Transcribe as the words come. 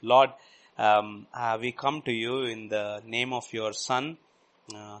Lord, we come to you in the name of your Son,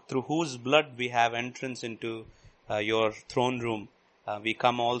 through whose blood we have entrance into your throne room. We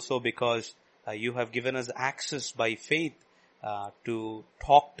come also because you have given us access by faith to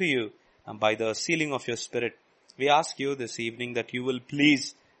talk to you by the sealing of your Spirit. We ask you this evening that you will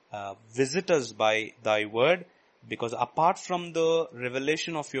please visit us by thy word, because apart from the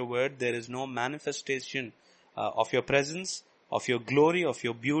revelation of your word, there is no manifestation of your presence, of your glory, of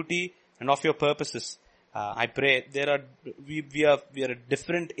your beauty, and of your purposes. I pray we are at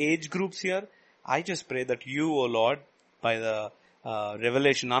different age groups here. I just pray that you, O Lord, by the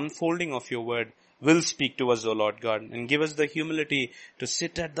revelation, unfolding of your word, will speak to us, O Lord God, and give us the humility to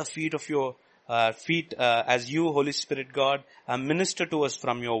sit at the feet of your feet as you, Holy Spirit God, minister to us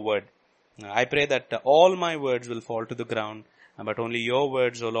from your word. I pray that all my words will fall to the ground, but only your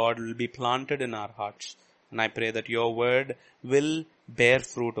words, O Lord, will be planted in our hearts. And I pray that your word will bear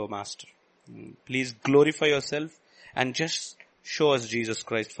fruit, O Master. Please glorify yourself and just show us Jesus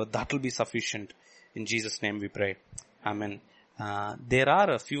Christ, for that will be sufficient. In Jesus' name we pray. Amen. There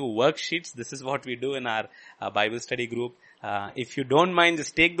are a few worksheets. This is what we do in our Bible study group. If you don't mind,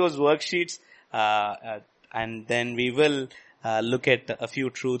 just take those worksheets and then we will look at a few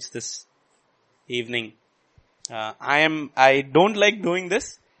truths this evening. I don't like doing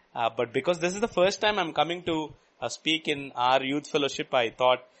this, but because this is the first time I'm coming to speak in our youth fellowship, I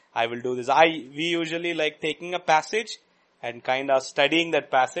thought I will do this. We usually like taking a passage and kind of studying that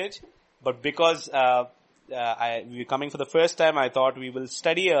passage, but because we're coming for the first time, I thought we will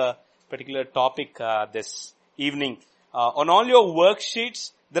study a particular topic this evening. On all your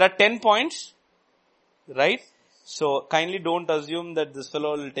worksheets, there are 10 points, right? So kindly don't assume that this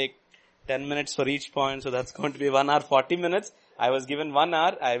fellow will take 10 minutes for each point, so that's going to be 1 hour 40 minutes. I was given 1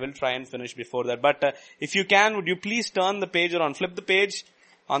 hour. I will try and finish before that. But if you can, would you please turn the page around, flip the page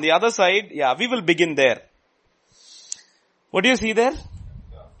on the other side? Yeah, we will begin there. What do you see there?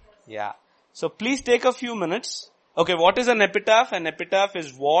 Yeah. So please take a few minutes. Okay, what is an epitaph? An epitaph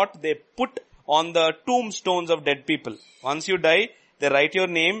is what they put on the tombstones of dead people. Once you die, they write your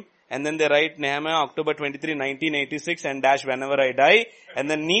name, and then they write Nehemiah, October 23, 1986, and dash whenever I die. And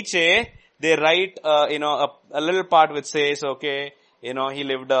then Nietzsche, they write, a little part which says, okay, he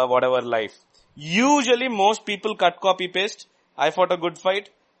lived a whatever life. Usually most people cut, copy, paste. I fought a good fight.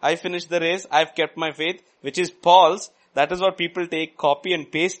 I finished the race. I've kept my faith, which is Paul's. That is what people take, copy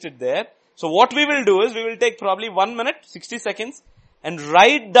and paste it there. So what we will do is we will take probably 1 minute, 60 seconds, and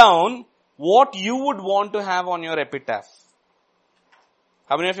write down what you would want to have on your epitaph.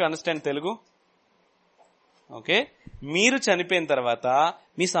 How many of you understand Telugu? Okay. మీరు చనిపోయిన తర్వాత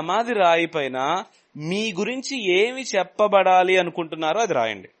మీ సమాధి రాయి పైన మీ గురించి ఏమి చెప్పబడాలి అనుకుంటున్నారో అది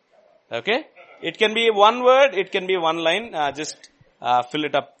రాయండి. Okay. It can be one word, it can be one line. Just fill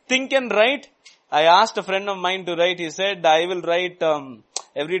it up. Think and write. I asked a friend of mine to write. He said, I will write,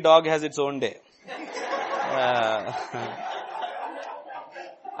 every dog has its own day.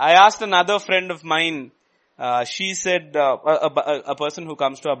 I asked another friend of mine, she said, a person who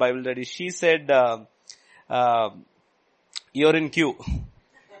comes to our Bible study, she said, you're in queue.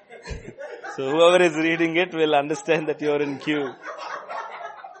 So whoever is reading it will understand that you're in queue.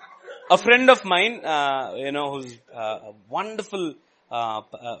 A friend of mine, who's a wonderful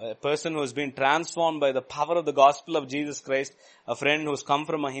a person who has been transformed by the power of the gospel of Jesus Christ, a friend who's come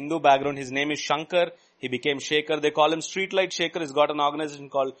from a Hindu background. His name is Shankar. He became Shaker. They call him Streetlight Shaker. He's got an organization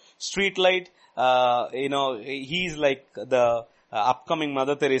called Streetlight. He's like the upcoming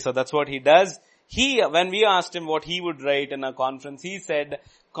Mother Teresa. That's what he does. When we asked him what he would write in a conference, he said,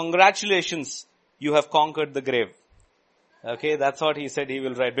 congratulations, you have conquered the grave. Okay, that's what he said he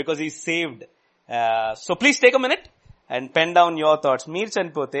will write, because he's saved. So please take a minute and pen down your thoughts. మీరు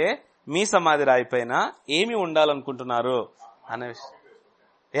చనిపోతే మీ సమాధి రాయి పైన ఏమి ఉండాలనుకుంటున్నారు అనే విషయం.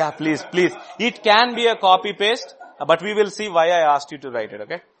 Yeah, please. It can be a copy paste, but we will see why I asked you to write it,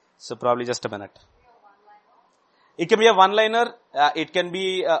 okay? So probably just a minute. It can be a one-liner. It can be,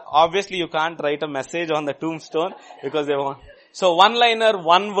 obviously you can't write a message on the tombstone because they won't. So one-liner,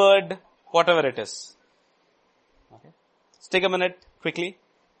 one word, whatever it is. Okay. Let's take a minute quickly.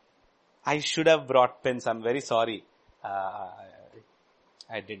 I should have brought pens. I'm very sorry.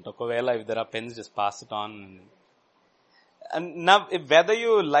 I didn't. Okavela, if there are pens, just pass it on. And now, whether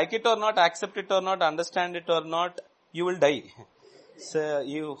you like it or not, accept it or not, understand it or not, you will die. So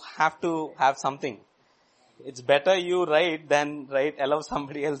you have to have something. It's better you write than allow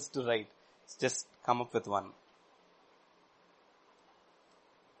somebody else to write. Just come up with one.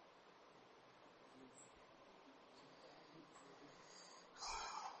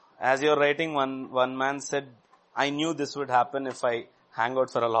 As you're writing, one man said, I knew this would happen if I hang out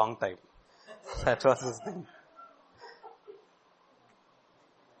for a long time. That was his thing.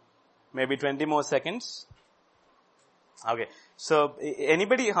 Maybe 20 more seconds. Okay. So,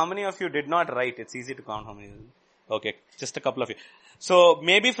 anybody, how many of you did not write? It's easy to count how many. Okay. Just a couple of you. So,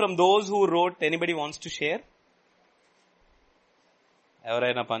 maybe from those who wrote, anybody wants to share?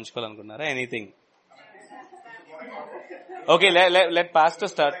 Evaraina panchukovalanunnaara? Anything? Okay, let pastor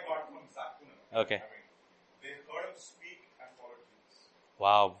start. Okay.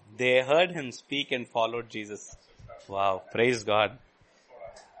 Wow. They heard him speak and followed Jesus. Wow. Praise God.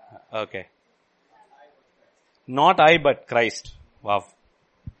 Okay. Not I, but Christ. Wow.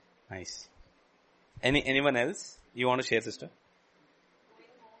 Nice. Anyone else? You want to share, sister?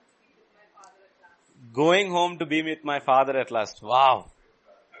 Going home to be with my father at last. Wow.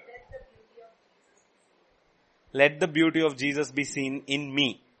 Let the beauty of Jesus be seen in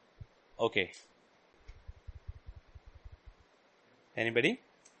me. Okay. Anybody?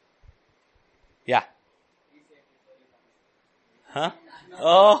 Yeah. Huh?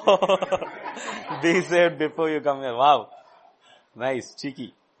 Oh, be saved before you come here. Wow. Nice.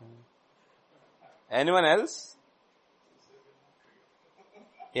 Cheeky. Anyone else?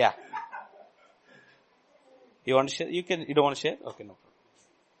 Yeah. You want to share? You don't want to share? Okay, no problem.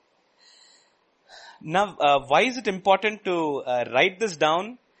 Now, why is it important to write this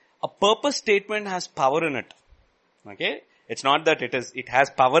down? A purpose statement has power in it. Okay? It's not that it has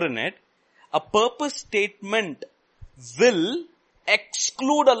power in it. A purpose statement will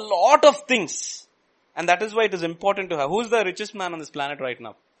exclude a lot of things. And that is why it is important to have. Who's the richest man on this planet right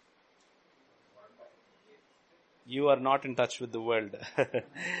now? You are not in touch with the world.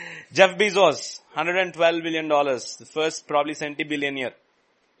 Jeff Bezos, $112 billion. The first probably centibillionaire.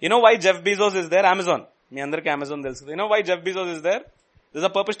 You know why Jeff Bezos is there? Amazon. You know why Jeff Bezos is there? There's a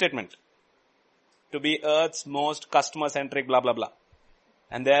purpose statement. To be Earth's most customer-centric blah blah blah.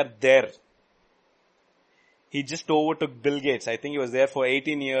 And they are there. He just overtook Bill Gates. I think he was there for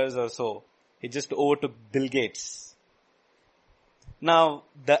 18 years or so. He just overtook Bill Gates. Now,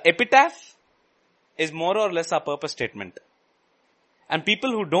 the epitaph is more or less a purpose statement. And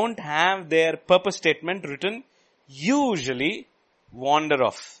people who don't have their purpose statement written usually wander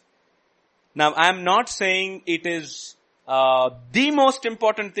off. Now, I am not saying it is the most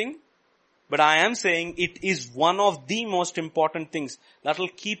important thing, but I am saying it is one of the most important things that will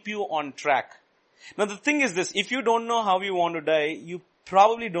keep you on track. Now, the thing is this, if you don't know how you want to die, you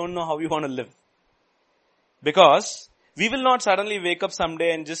probably don't know how you want to live. Because we will not suddenly wake up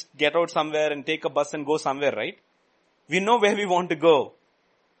someday and just get out somewhere and take a bus and go somewhere, right? We know where we want to go.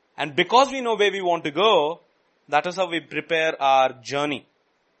 And because we know where we want to go, that is how we prepare our journey.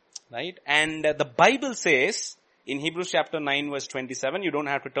 Right? And the Bible says, in Hebrews chapter 9 verse 27, you don't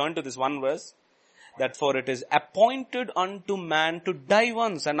have to turn to this one verse, that for it is appointed unto man to die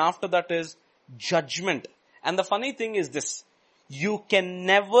once, and after that is judgment. And the funny thing is this, you can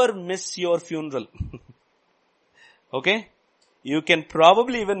never miss your funeral. Okay? You can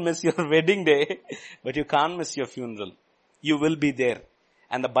probably even miss your wedding day, but you can't miss your funeral. You will be there.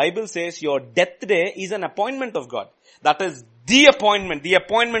 And the Bible says your death day is an appointment of God. That is the appointment, the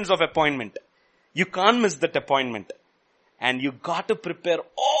appointments of appointment. You can't miss that appointment. And you got to prepare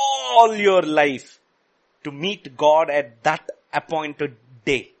all your life to meet God at that appointed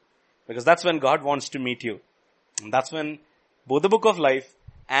day. Because that's when God wants to meet you. And that's when both the book of life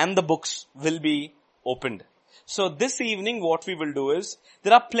and the books will be opened. So this evening what we will do is,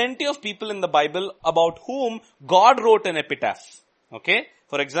 there are plenty of people in the Bible about whom God wrote an epitaph. Okay?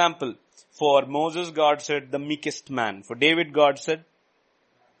 For example, for Moses God said the meekest man. For David God said,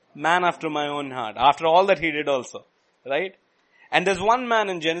 man after my own heart. After all that he did also. Right? And there's one man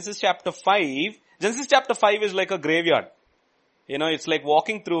in Genesis chapter 5. Genesis chapter 5 is like a graveyard. You know, it's like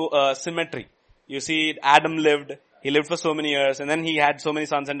walking through a cemetery. You see, Adam lived. He lived for so many years. And then he had so many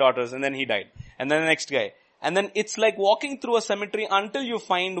sons and daughters. And then he died. And then the next guy. And then it's like walking through a cemetery until you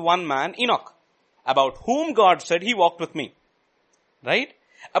find one man, Enoch, about whom God said he walked with me. Right?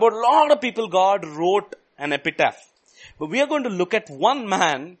 About a lot of people God wrote an epitaph. But we are going to look at one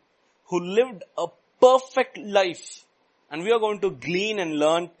man who lived a perfect life. And we are going to glean and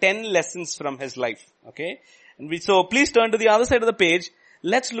learn 10 lessons from his life. Okay? And so please turn to the other side of the page.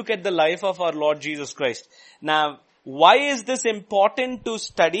 Let's look at the life of our Lord Jesus Christ. Now, why is this important to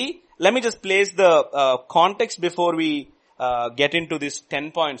study? Let me just place the context before we get into these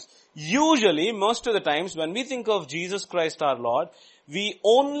 10 points. Usually, most of the times, when we think of Jesus Christ our Lord, we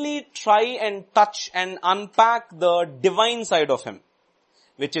only try and touch and unpack the divine side of him,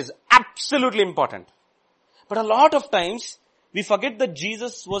 which is absolutely important. But a lot of times, we forget that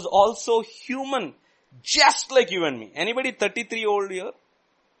Jesus was also human. Just like you and me. Anybody 33 old here?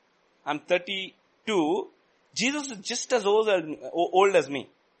 I'm 32. Jesus is just as old as me.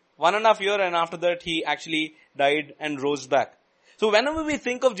 1.5 years and after that he actually died and rose back. So whenever we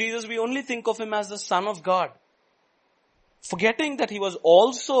think of Jesus, we only think of him as the Son of God. Forgetting that he was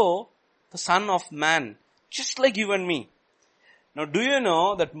also the Son of Man. Just like you and me. Now do you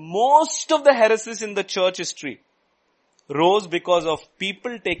know that most of the heresies in the church history rose because of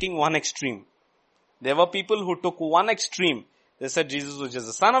people taking one extreme. There were people who took one extreme. They said Jesus was just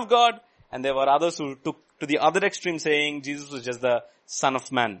the Son of God, and there were others who took to the other extreme saying Jesus was just the Son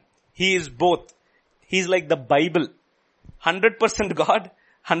of Man. He is both. He's like the Bible. 100% God,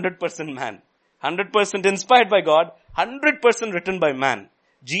 100% man. 100% inspired by God, 100% written by man.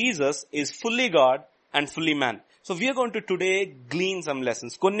 Jesus is fully God and fully man. So we are going to today glean some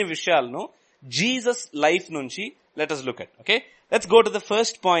lessons. Konni vishayalnu Jesus life nunchi let us look at. Okay? Let's go to the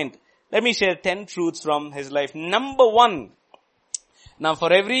first point. Let me share 10 truths from his life. Number 1. Now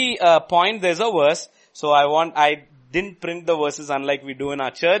for every point there's a verse. So I didn't print the verses unlike we do in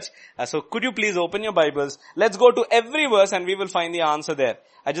our church. So could you please open your Bibles? Let's go to every verse and we will find the answer there.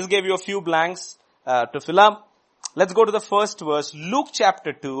 I just gave you a few blanks to fill up. Let's go to the first verse. Luke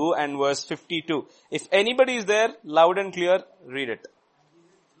chapter 2 and verse 52. If anybody is there, loud and clear, read it.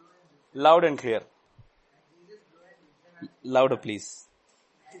 Loud and clear. Louder please.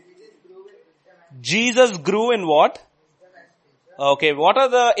 Jesus grew in what? Okay, what are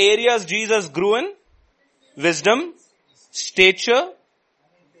the areas Jesus grew in? Wisdom, stature,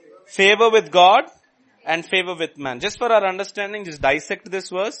 favor with God, and favor with man. Just for our understanding, just dissect this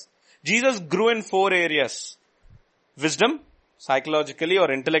verse. Jesus grew in 4 areas. Wisdom, psychologically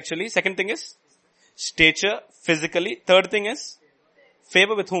or intellectually. Second thing is stature, physically. Third thing is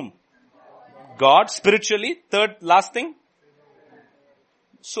favor with whom? God, spiritually. Last thing,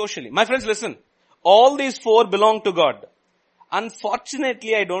 socially. My friends, listen. All these 4 belong to God.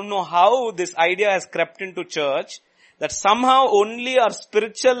 Unfortunately, I don't know how this idea has crept into church that somehow only our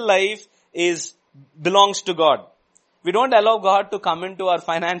spiritual life belongs to God. We don't allow God to come into our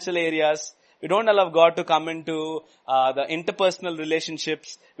financial areas. We don't allow God to come into the interpersonal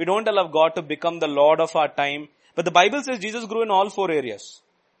relationships. We don't allow God to become the Lord of our time. But the Bible says Jesus grew in all 4 areas.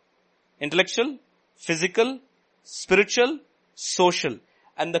 Intellectual, physical, spiritual, social.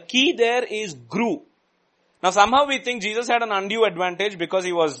 And the key there is grew. Now somehow we think Jesus had an undue advantage because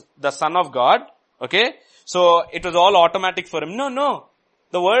he was the Son of God. Okay? So it was all automatic for him. No.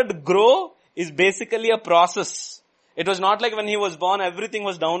 The word grow is basically a process. It was not like when he was born, everything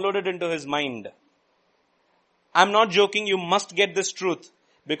was downloaded into his mind. I'm not joking, you must get this truth.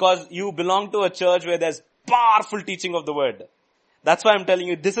 Because you belong to a church where there's powerful teaching of the word. That's why I'm telling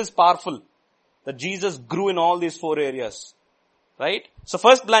you, this is powerful. That Jesus grew in all these 4 areas. Right? So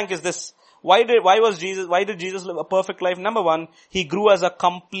first blank is this. Why did Jesus live a perfect life? Number 1, he grew as a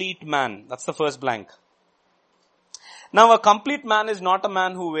complete man. That's the first blank. Now a complete man is not a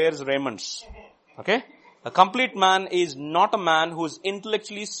man who wears raiments. Okay? A complete man is not a man who is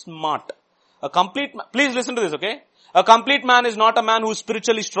intellectually smart. Please listen to this, okay? A complete man is not a man who is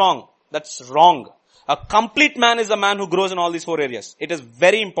spiritually strong. That's wrong. A complete man is a man who grows in all these 4 areas. It is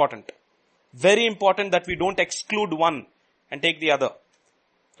very important. Very important that we don't exclude one and take the other.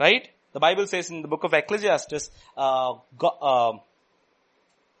 Right? The Bible says in the book of Ecclesiastes, a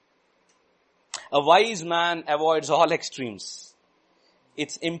wise man avoids all extremes.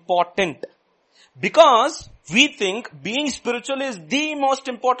 It's important. Because we think being spiritual is the most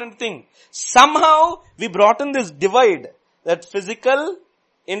important thing. Somehow we brought in this divide that physical,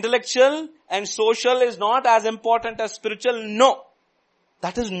 intellectual and social is not as important as spiritual. No.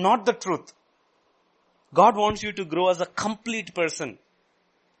 That is not the truth. God wants you to grow as a complete person.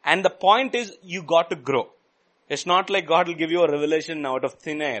 And the point is, you got to grow. It's not like God will give you a revelation out of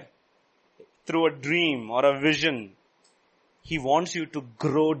thin air, through a dream or a vision. He wants you to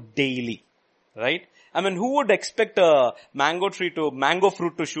grow daily. Right? I mean, who would expect a mango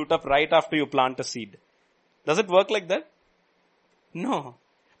fruit to shoot up right after you plant a seed? Does it work like that? No.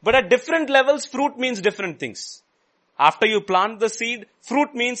 But at different levels, fruit means different things. After you plant the seed,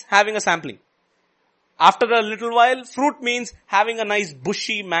 fruit means having a sampling. After a little while, fruit means having a nice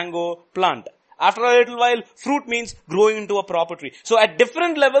bushy mango plant. After a little while, fruit means growing into a proper tree. So at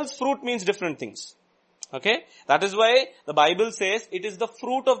different levels, fruit means different things. Okay? That is why the Bible says it is the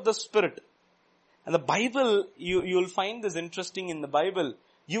fruit of the Spirit. And the Bible, you'll find this interesting in the Bible.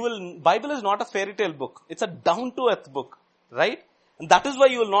 Bible is not a fairy tale book. It's a down to earth book. Right? And that is why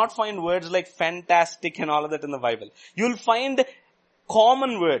you will not find words like fantastic and all of that in the Bible. You'll find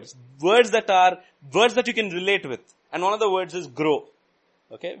common words that you can relate with. And one of the words is grow.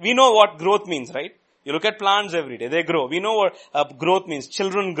 Okay? We know what growth means, right? You look at plants every day, they grow. We know what growth means.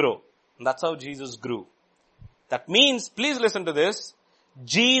 Children grow. And that's how Jesus grew. That means, please listen to this,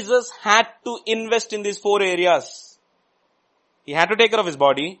 Jesus had to invest in these 4 areas. He had to take care of his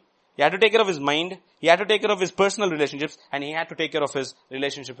body, he had to take care of his mind, he had to take care of his personal relationships, and he had to take care of his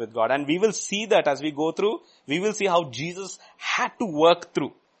relationship with God. And we will see that as we go through, we will see how Jesus had to work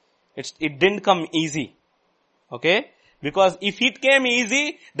through. It didn't come easy. Okay? Because if it came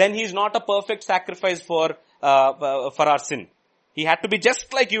easy, then he is not a perfect sacrifice for our sin. He had to be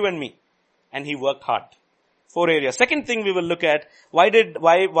just like you and me. And he worked hard. 4 areas. Second thing we will look at, why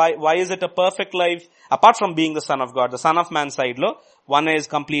is it a perfect life, apart from being the Son of God, the Son of Man side lo, one is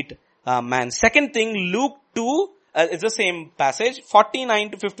complete man. Second thing, Luke 2, it's the same passage,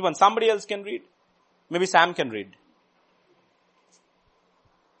 49 to 51. Somebody else can read? Maybe Sam can read.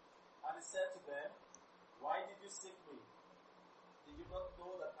 And he said to them, why did you seek me? Did you not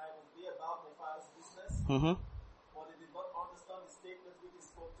know that I will be about my Father's business? Mm-hmm. For they did not understand the statement which he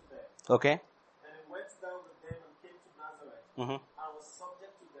spoke to them. Okay. And he went down with them and came to Nazareth, Mm-hmm. and was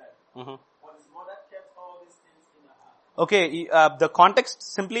subject to them. Mm-hmm. But his mother kept all these things in her heart. Okay, the context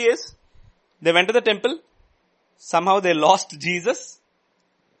simply is, they went to the temple, somehow they lost Jesus.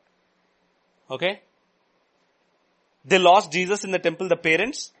 Okay? They lost Jesus in the temple, the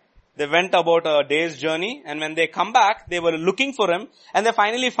parents. They went about a day's journey, and when they come back, they were looking for him, and they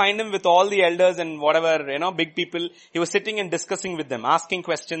finally find him with all the elders and whatever, big people. He was sitting and discussing with them, asking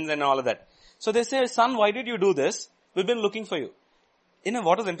questions and all of that. So they say, son, why did you do this? We've been looking for you.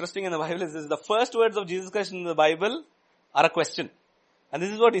 What is interesting in the Bible is this, the first words of Jesus Christ in the Bible are a question. And this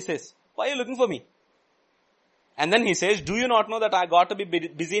is what he says. Why are you looking for me? And then he says, do you not know that I got to be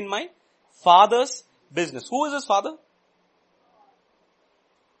busy in my Father's business? Who is his father?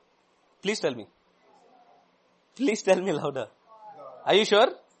 Please tell me. Please tell me louder. Are you sure?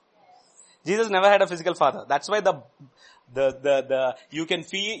 Jesus never had a physical father. That's why you can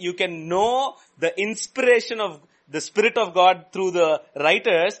feel, you can know the inspiration of the Spirit of God through the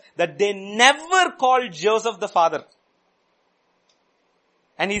writers, that they never called Joseph the father.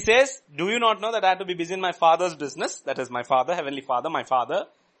 And he says, do you not know that I have to be busy in my Father's business? That is my Father, Heavenly Father, my Father.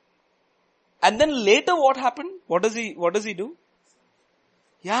 And then later what happened? What does he do?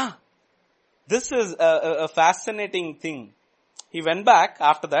 Yeah. This is a fascinating thing. He went back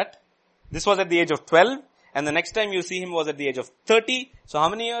after that. This was at the age of 12. And the next time you see him was at the age of 30. So how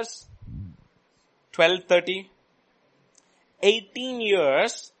many years? 12, 30. 18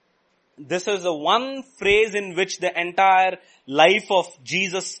 years. This is the one phrase in which the entire life of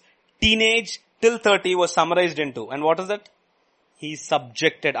Jesus, teenage till 30, was summarized into. And what is that? He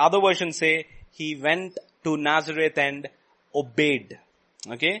subjected. Other versions say he went to Nazareth and obeyed.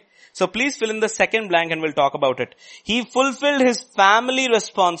 Okay? So please fill in the second blank and we'll talk about it. He fulfilled his family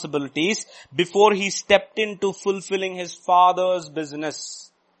responsibilities before he stepped into fulfilling his Father's business.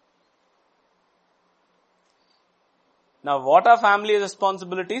 Now what are family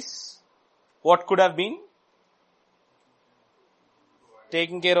responsibilities? What could have been?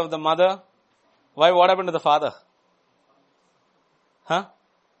 Taking care of the mother. Why? What happened to the father? Huh?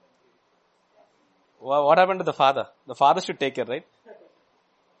 What happened to the father? The father should take care, right?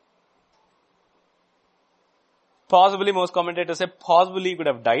 Possibly, most commentators say possibly he could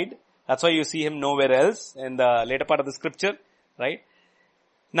have died. That's why you see him nowhere else in the later part of the scripture, right?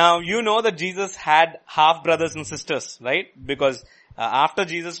 Now, you know that Jesus had half brothers and sisters, right? Because after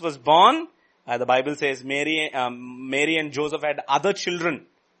Jesus was born, the Bible says Mary and Joseph had other children.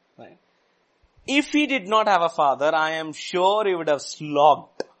 Right? If he did not have a father, I am sure he would have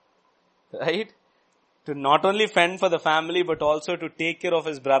slogged, right? To not only fend for the family, but also to take care of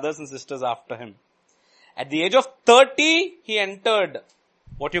his brothers and sisters after him. At the age of 30, he entered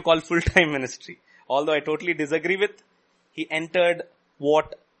what you call full-time ministry. Although I totally disagree with, he entered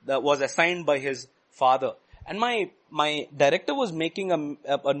what was assigned by his father. And my director was making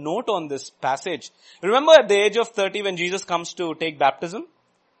a note on this passage. Remember at the age of 30 when Jesus comes to take baptism?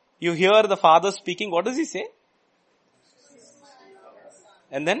 You hear the father speaking. What does he say?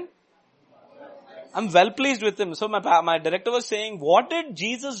 And then? I'm well pleased with him. So my director was saying, what did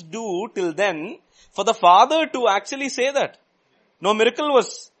Jesus do till then for the father to actually say that? No miracle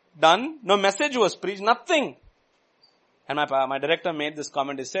was done. No message was preached. Nothing. And my director made this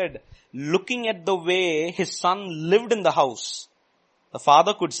comment. He said, looking at the way his son lived in the house, the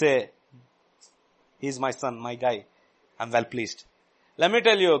father could say, he's my son, my guy. I'm well pleased. Let me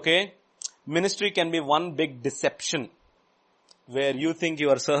tell you, okay, ministry can be one big deception where you think you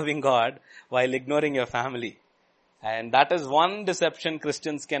are serving God while ignoring your family. And that is one deception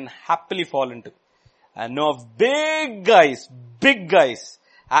Christians can happily fall into. I know of big guys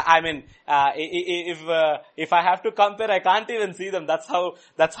I mean, if I have to compare, I can't even see them. That's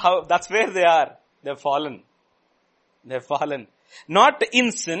where they are. They've fallen. They've fallen. Not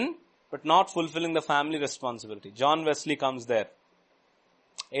in sin, but not fulfilling the family responsibility. John Wesley comes there.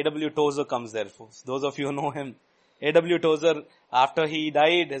 A.W. Tozer comes there. Those of you who know him. A.W. Tozer, after he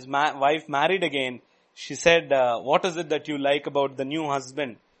died, his wife married again. She said, what is it that you like about the new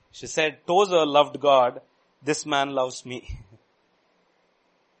husband? She said, Tozer loved God. This man loves me.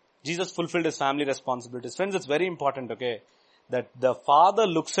 Jesus fulfilled his family responsibilities. Friends, it's very important, okay, that the father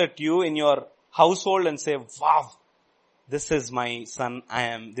looks at you in your household and say, wow, this is my son,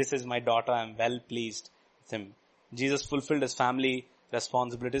 this is my daughter, I am well pleased with him. Jesus fulfilled his family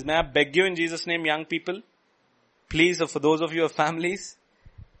responsibilities. May I beg you in Jesus' name, young people, please, for those of you who have families,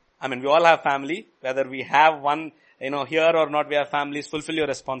 I mean, we all have family, whether we have one, here or not, we have families, fulfill your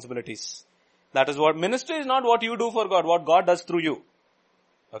responsibilities. That is what, ministry is not what you do for God, what God does through you.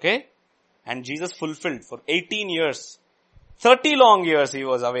 Okay? And Jesus fulfilled for 18 years. 30 long years he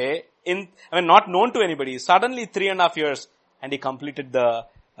was away, not known to anybody. Suddenly 3.5 years and he completed the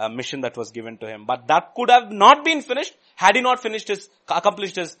mission that was given to him. But that could have not been finished had he not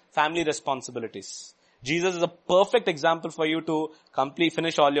accomplished his family responsibilities. Jesus is a perfect example for you to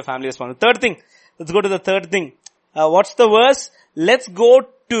finish all your family responsibilities. Third thing. Let's go to the third thing. What's the verse? Let's go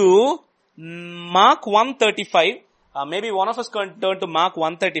to Mark 1:35. Maybe one of us can turn to Mark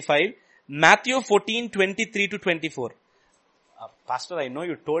 1:35. Matthew 14:23 to 24. Pastor, I know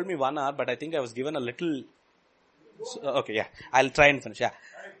you told me 1 hour, but I think I was given a little. Okay, yeah. I'll try and finish.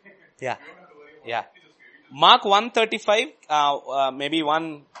 Yeah. Mark 1:35. Maybe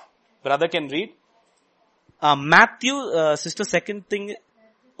one brother can read. Matthew, sister, second thing.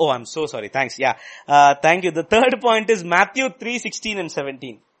 Oh, I'm so sorry. Thanks. Yeah. Thank you. The third point is Matthew 3:16 and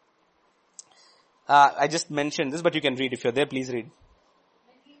 17. I just mentioned this, but you can read. If you're there, please read.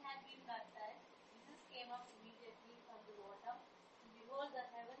 When he had been baptized, Jesus came up immediately from the water, and behold, the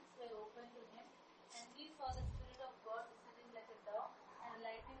heavens were opened to him, and he saw the Spirit of God descending like a dove and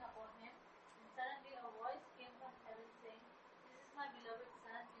alighting upon him. And suddenly a voice came from heaven saying, "This is my beloved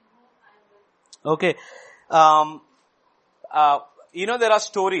Son, in whom I am well." Okay. There are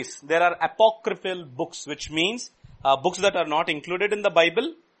stories. There are apocryphal books, which means books that are not included in the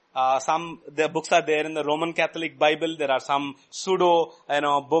Bible. The books are there in the Roman Catholic Bible. There are some pseudo,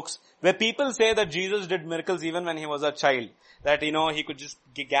 books where people say that Jesus did miracles even when he was a child. That, he could just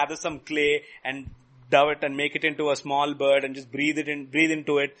gather some clay and dove it and make it into a small bird and just breathe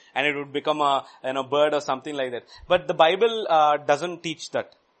into it and it would become a, bird or something like that. But the Bible, doesn't teach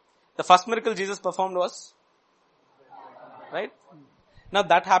that. The first miracle Jesus performed was, right? Now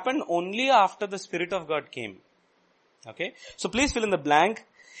that happened only after the Spirit of God came. Okay? So please fill in the blank.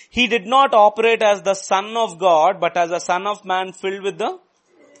 He did not operate as the Son of God, but as a Son of Man filled with the,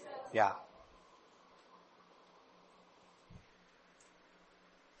 yeah.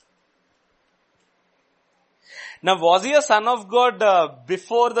 Now was he a Son of God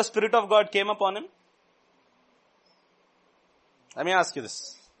before the Spirit of God came upon him? Let me ask you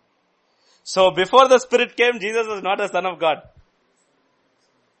this. So before the Spirit came, Jesus was not a Son of God.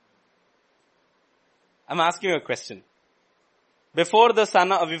 I'm asking you a question. Before the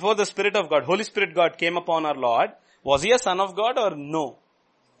Spirit of God, Holy Spirit God came upon our Lord, was he a Son of God or no?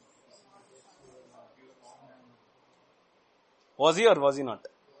 Was he or was he not?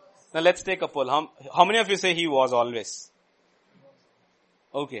 Now let's take a poll. How many of you say he was always?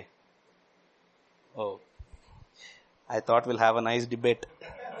 Okay. Oh. I thought we'll have a nice debate.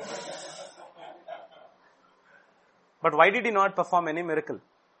 But why did he not perform any miracle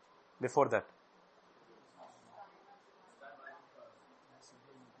before that?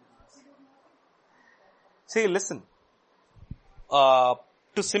 See, listen. To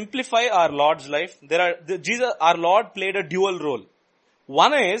simplify our Lord's life, our Lord played a dual role.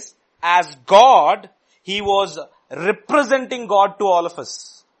 One is, as God, he was representing God to all of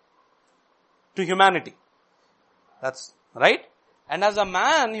us. To humanity. That's right. And as a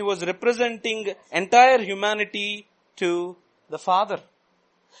man, he was representing entire humanity to the Father.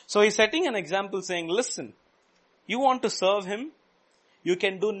 So he's setting an example saying, listen, you want to serve him, you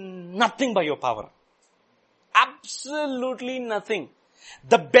can do nothing by your power. Absolutely nothing.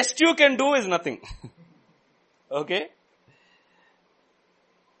 The best you can do is nothing. Okay?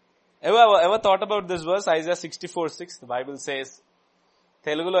 Ever thought about this verse? Isaiah 64:6. The Bible says,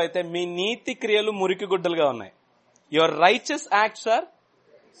 Telugulo aithe, మీ నీతి క్రియలు మురికి గుడ్డలుగా ఉన్నాయి. Your righteous acts are,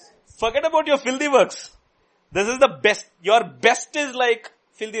 forget about your filthy works. This is the best. Your best is like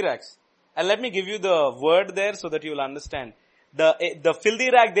filthy rags. And let me give you the word there so that you will understand. The filthy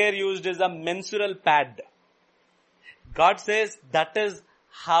rag there used is a menstrual pad. God says that is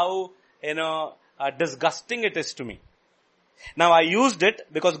how, disgusting it is to me. Now I used it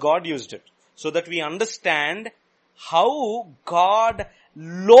because God used it. So that we understand how God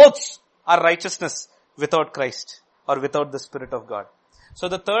loathes our righteousness without Christ or without the Spirit of God. So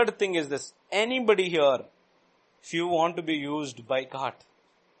the third thing is this. Anybody here, if you want to be used by God,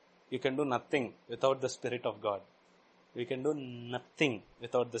 you can do nothing without the Spirit of God. We can do nothing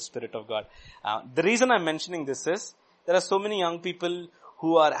without the Spirit of God. The reason I'm mentioning this is, there are so many young people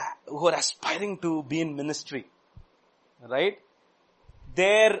who are aspiring to be in ministry. Right?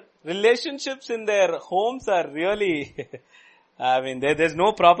 Their relationships in their homes are really, there's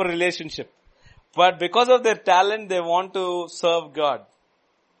no proper relationship. But because of their talent, they want to serve God.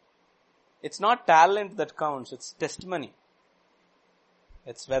 It's not talent that counts, it's testimony.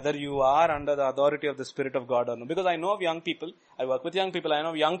 It's whether you are under the authority of the Spirit of God or not. Because I know of young people, I work with young people, I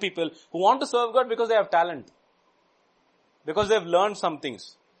know of young people who want to serve God because they have talent. Because they have learned some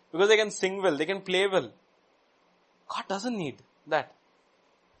things. Because they can sing well, they can play well. God doesn't need that.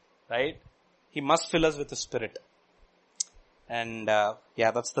 Right? He must fill us with the Spirit. And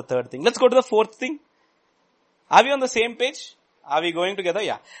that's the third thing. Let's go to the fourth thing. Are we on the same page? Are we going together?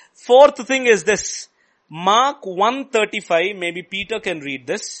 Yeah. Fourth thing is this. Mark 1:35, maybe Peter can read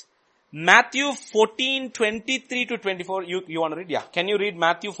this. Matthew 14:23 to 24. You want to read? Yeah. Can you read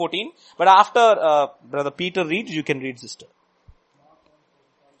Matthew 14? But after Brother Peter reads, you can read, sister.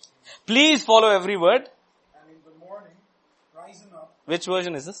 Please follow every word. And in the morning, rising up. Which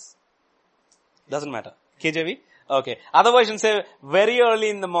version is this? Doesn't matter. KJV? Okay. Other versions say very early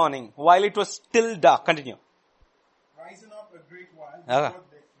in the morning, while it was still dark. Continue. Rising up a great while Okay.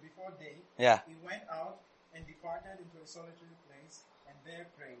 before day, Yeah. he went out and departed into a solitary place and there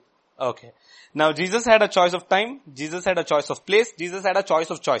prayed. Okay. Now Jesus had a choice of time. Jesus had a choice of place. Jesus had a choice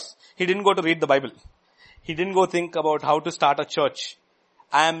of choice. He didn't go to read the Bible. He didn't go think about how to start a church.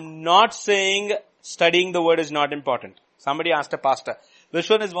 I am not saying studying the word is not important. Somebody asked a pastor, which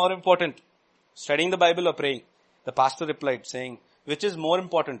one is more important? Studying the Bible or praying? The pastor replied saying, which is more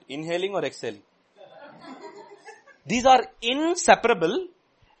important, inhaling or exhaling? These are inseparable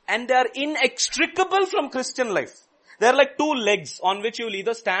and they are inextricable from Christian life. They are like two legs on which you will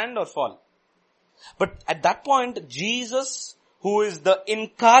either stand or fall. But at that point, Jesus, who is the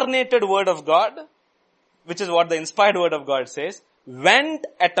incarnated Word of God, which is what the inspired Word of God says, went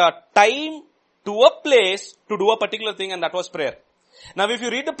at a time to a place to do a particular thing, and that was prayer. Now if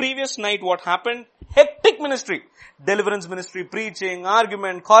you read the previous night, what happened? Hectic ministry. Deliverance ministry, preaching,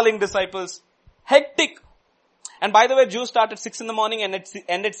 argument, calling disciples. Hectic. And by the way, Jews start at 6 in the morning and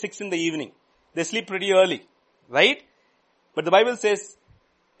end at 6 in the evening. They sleep pretty early. Right? But the Bible says,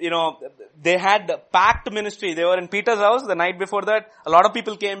 they had packed ministry. They were in Peter's house the night before that. A lot of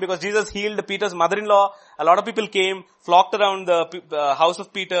people came because Jesus healed Peter's mother-in-law. A lot of people came, flocked around the house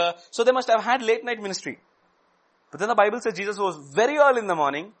of Peter. So they must have had late night ministry. But then the Bible says Jesus was very early in the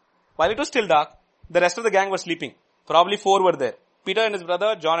morning, while it was still dark. The rest of the gang was sleeping. Probably 4 were there. Peter and his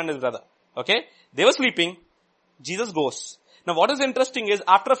brother, John and his brother. Okay? They were sleeping. Jesus goes. Now what is interesting is,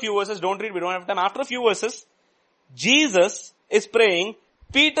 after a few verses, don't read, we don't have time. After a few verses, Jesus is praying.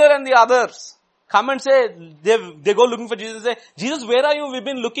 Peter and the others come and say, they go looking for Jesus and say, Jesus, where are you? We've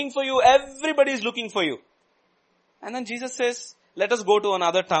been looking for you. Everybody is looking for you. And then Jesus says, let us go to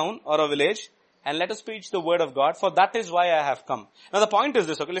another town or a village and let us preach the word of God, for that is why I have come. Now the point is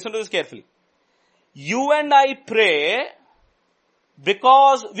this, okay, listen to this carefully. You and I pray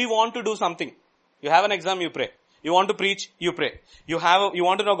because we want to do something. You have an exam, you pray. You want to preach, you pray. You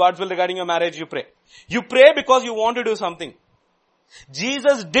want to know God's will regarding your marriage, you pray. You pray because you want to do something.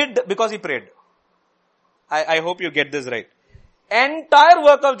 Jesus did because he prayed. I hope you get this right. Entire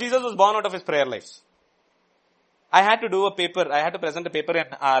work of Jesus was born out of his prayer lives. I had to present a paper in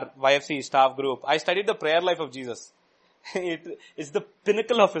our YFC staff group. I studied the prayer life of Jesus. It's the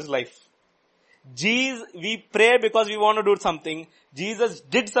pinnacle of his life. We pray because we want to do something. Jesus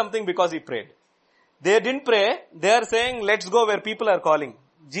did something because he prayed. They didn't pray. They are saying, let's go where people are calling.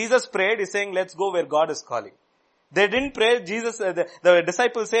 Jesus prayed. He's saying, let's go where God is calling. They didn't pray. The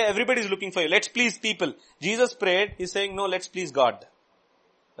disciples say, everybody is looking for you. Let's please people. Jesus prayed. He's saying, no, let's please God.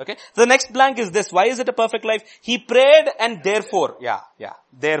 Okay. The next blank is this. Why is it a perfect life? He prayed and therefore,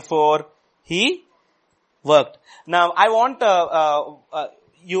 therefore he worked. Now I want,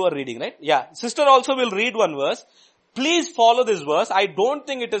 you are reading, right? Yeah. Sister also will read one verse. Please follow this verse. I don't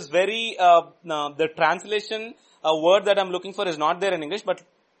think it is very, the translation, word that I'm looking for is not there in English, but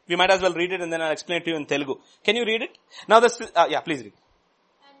we might as well read it and then I'll explain it to you in Telugu. Can you read it? Now please read.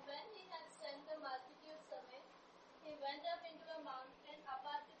 And when he had sent the multitudes away, he went up into a mountain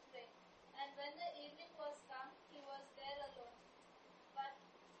apart to pray. And when the evening was come, he was there alone. But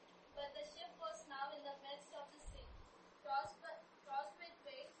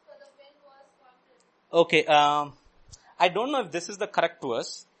Okay, I don't know if this is the correct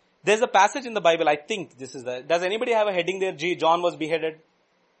verse. There's a passage in the Bible, I think this is does anybody have a heading there? John was beheaded.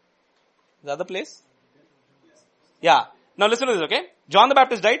 Is that the place? Yeah. Now listen to this, okay? John the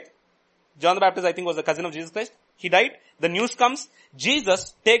Baptist died. John the Baptist, I think, was the cousin of Jesus Christ. He died. The news comes.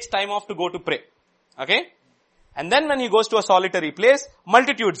 Jesus takes time off to go to pray. Okay? And then when he goes to a solitary place,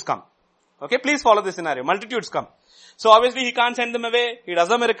 multitudes come. Okay? Please follow this scenario. Multitudes come. So obviously he can't send them away. He does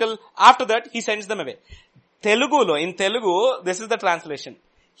a miracle. After that, he sends them away. In Telugu, this is the translation.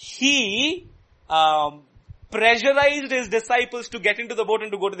 He pressurized his disciples to get into the boat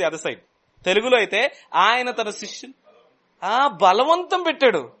and to go to the other side. Telugulo అయితే ఆయన తన శిష్యులు బలవంతం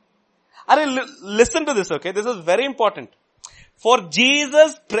పెట్టాడు. Are listen to this, okay? This is very important. For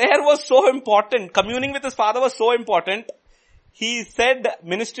Jesus, prayer was so important. Communing with his Father was so important. He said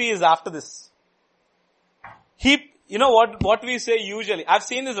ministry is after this. You know what we say usually. I've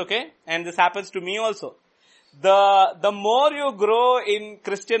seen this, okay? And this happens to me also. The more you grow in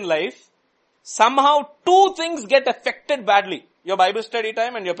Christian life, somehow two things get affected badly. Your Bible study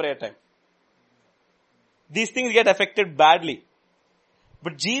time and your prayer time. These things get affected badly.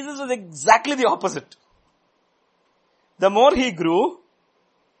 But Jesus was exactly the opposite. The more he grew,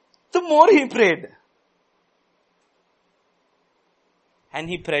 the more he prayed. And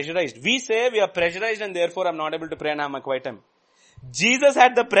he pressurized. We say we are pressurized and therefore I'm not able to pray and I'm a quiet time. Jesus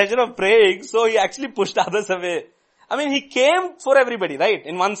had the pressure of praying, so he actually pushed others away. I mean, he came for everybody, right?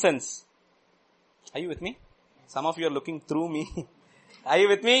 In one sense. Are you with me? Some of you are looking through me. Are you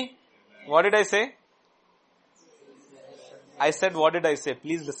with me? What did I say? I said, what did I say?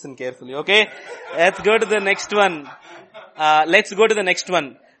 Please listen carefully, okay? Let's go to the next one.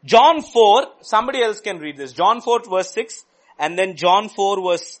 John 4, somebody else can read this. John 4 verse 6 and then John 4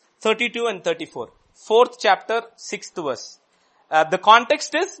 verse 32 and 34. 4th chapter, 6th verse. The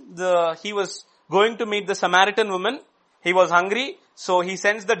context is, he was going to meet the Samaritan woman. He was hungry, so he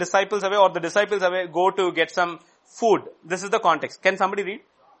sends the disciples away, or the disciples away, go to get some food. This is the context. Can somebody read?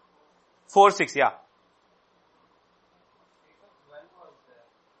 4:6, yeah.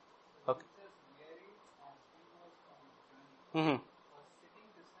 Okay.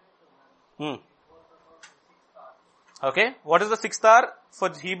 Okay. What is the 6th hour? For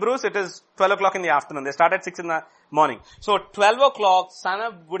Hebrews, it is 12 o'clock in the afternoon. They start at 6 in the morning. So 12 o'clock,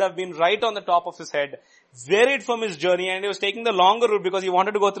 sun would have been right on the top of his head, wearied from his journey, and he was taking the longer route because he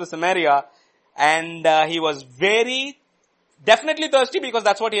wanted to go through Samaria, and he was definitely thirsty because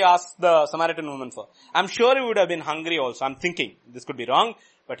that's what he asked the Samaritan woman for. I'm sure he would have been hungry also. I'm thinking, this could be wrong,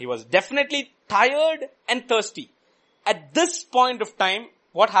 but he was definitely tired and thirsty. At this point of time,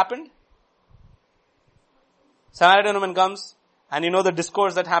 what happened? Samaritan woman comes, and you know the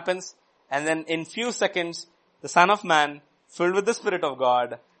discourse that happens, and then in few seconds, the Son of Man, filled with the Spirit of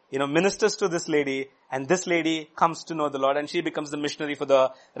God, ministers to this lady, and this lady comes to know the Lord, and she becomes the missionary for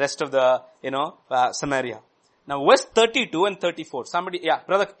the rest of the, Samaria. Now verse 32 and 34. Somebody,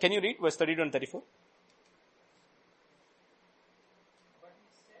 brother, can you read verse 32 and 34?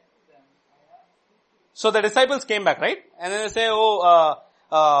 So the disciples came back, right? And then they say,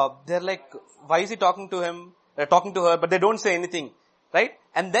 they're like, why is he talking to him? They're talking to her, but they don't say anything, right?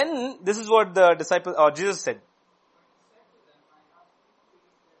 And then this is what the disciples, or Jesus said.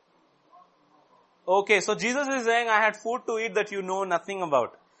 Okay, so Jesus is saying, I had food to eat that you know nothing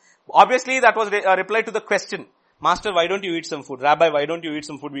about. Obviously, that was a reply to the question. Master, why don't you eat some food? Rabbi, why don't you eat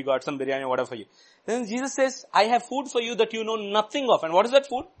some food? We got some biryani or whatever for you. Then Jesus says, I have food for you that you know nothing of. And what is that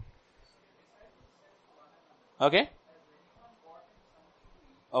food? Okay.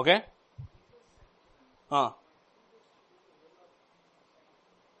 Okay.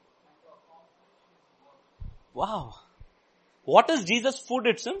 Wow. What is Jesus' food,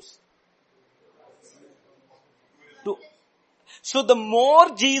 it seems? So the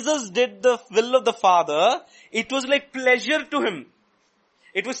more Jesus did the will of the Father, it was like pleasure to him.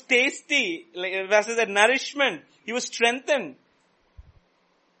 It was tasty, like versus a nourishment. He was strengthened.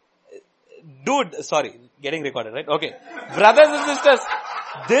 Dude, sorry, getting recorded, right? Okay. Brothers and sisters,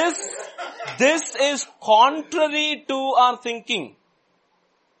 this is contrary to our thinking.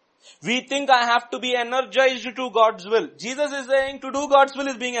 We think I have to be energized to God's will. Jesus is saying to do God's will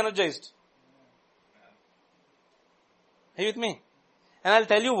is being energized. Are you with me? And I'll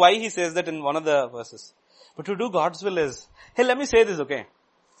tell you why he says that in one of the verses. But to do God's will is, hey, let me say this, okay?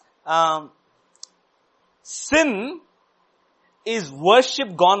 Sin is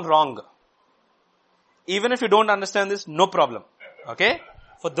worship gone wrong. Even if you don't understand this, no problem. Okay?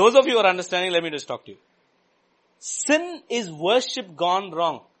 For those of you who are understanding, let me just talk to you. Sin is worship gone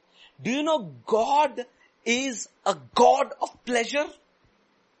wrong. Do you know God is a God of pleasure?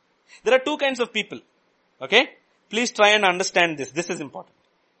 There are two kinds of people. Okay? Please try and understand this. This is important.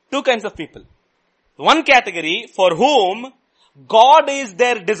 Two kinds of people. One category for whom God is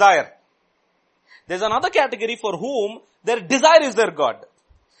their desire. There's another category for whom their desire is their God.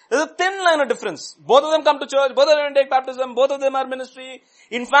 There's a thin line of difference. Both of them come to church, both of them take baptism, both of them are ministry.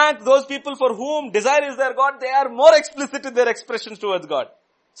 In fact, those people for whom desire is their God, they are more explicit in their expressions towards God.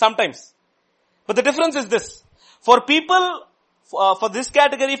 Sometimes. But the difference is this. For people, for this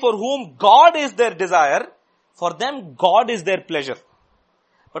category for whom God is their desire, for them God is their pleasure.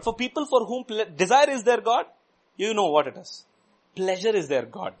 But for people for whom desire is their God, you know what it is. Pleasure is their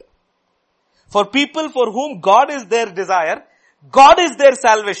God. For people for whom God is their desire, God is their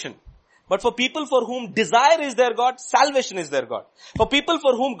salvation. But for people for whom desire is their God, salvation is their God. For people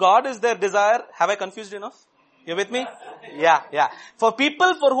for whom God is their desire, have I confused enough? You with me? Yeah. For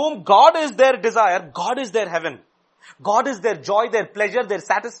people for whom God is their desire, God is their heaven. God is their joy, their pleasure, their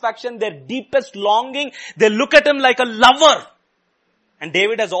satisfaction, their deepest longing. They look at Him like a lover. And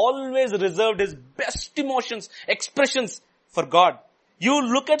David has always reserved his best emotions, expressions for God. You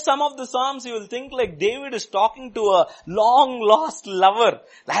look at some of the Psalms, you will think like David is talking to a long lost lover,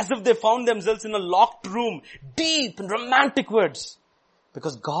 as if they found themselves in a locked room, deep and romantic words.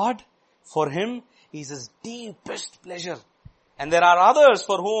 Because God, for him, is his deepest pleasure. And there are others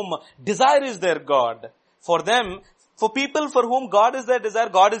for whom desire is their God. For them, for people for whom God is their desire,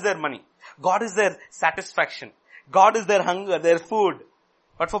 God is their money. God is their satisfaction. God is their hunger, their food.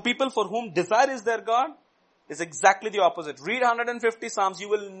 But for people for whom desire is their God, is exactly the opposite. Read 150 Psalms, you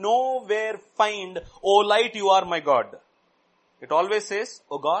will nowhere find, "O light, you are my God." It always says,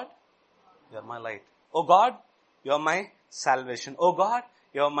 "O God, you are my light. O God, you are my salvation. O God,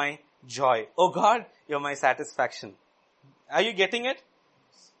 you are my joy. O God, you are my satisfaction." Are you getting it?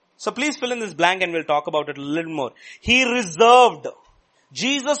 So please fill in this blank and we'll talk about it a little more. Jesus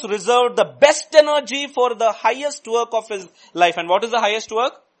reserved the best energy for the highest work of his life. And what is the highest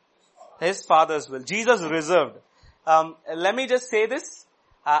work? His Father's will. Jesus reserved. Let me just say this.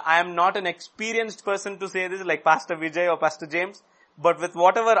 I am not an experienced person to say this like Pastor Vijay or Pastor James. But with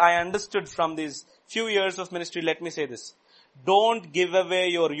whatever I understood from these few years of ministry, let me say this. Don't give away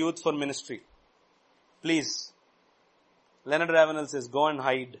your youth for ministry. Please. Leonard Ravenel says, go and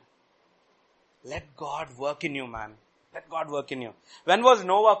hide. Let God work in you, man. Let God work in you. When was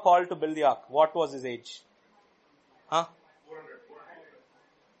Noah called to build the ark? What was his age? Huh?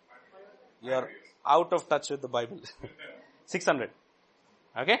 You're out of touch with the Bible. 600.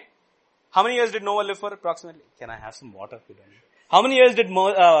 Okay? How many years did Noah live for approximately? Can I have some water? How many years did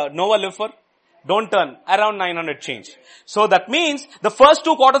Noah live for? Don't turn. Around 900 change. So that means the first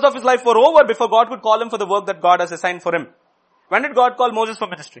 2 quarters of his life were over before God could call him for the work that God has assigned for him. When did God call Moses for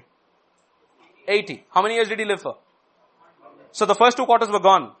ministry? 80. How many years did he live for? So the first 2 quarters were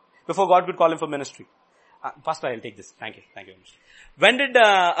gone before God could call him for ministry. Pastor, I'll take this. Thank you. Thank you very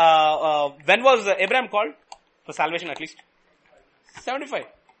much. When was Abraham called for salvation at least? 75.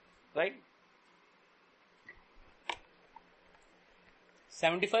 Right?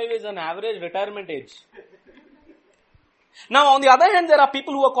 75 is an average retirement age. Now on the other hand, there are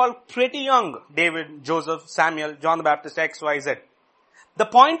people who are called pretty young. David, Joseph, Samuel, John the Baptist, X, Y, Z. The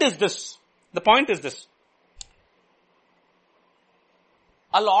point is this.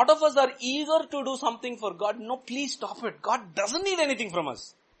 A lot of us are eager to do something for God. No, please stop it. God doesn't need anything from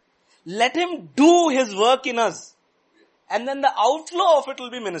us. Let Him do His work in us. And then the outflow of it will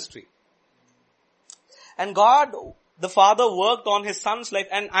be ministry. And God, the Father, worked on His Son's life,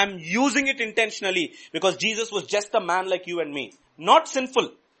 and I'm using it intentionally because Jesus was just a man like you and me. Not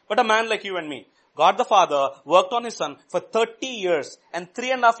sinful, but a man like you and me. God the Father worked on His Son for 30 years, and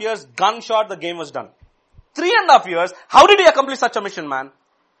 3.5 years, gunshot, the game was done. 3.5 years, how did He accomplish such a mission, man?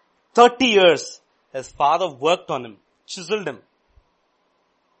 30 years, His Father worked on him, chiseled him.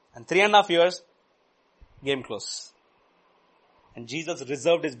 And 3.5 years, game close. And Jesus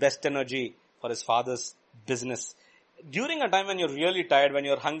reserved His best energy for His Father's business. During a time when you're really tired, when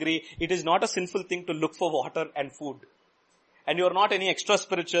you're hungry, it is not a sinful thing to look for water and food. And you're not any extra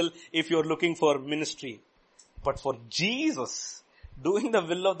spiritual if you're looking for ministry. But for Jesus, doing the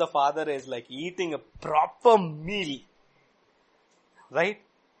will of the Father is like eating a proper meal. Right?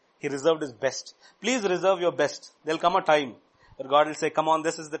 He reserved His best. Please reserve your best. There'll come a time where God will say, come on,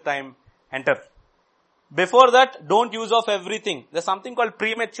 this is the time, enter. Before that, don't use off everything. There's something called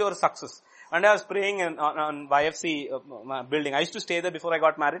premature success. And I was praying on YFC building. I used to stay there before I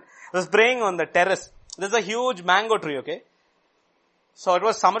got married. I was praying on the terrace. There's a huge mango tree, okay? So it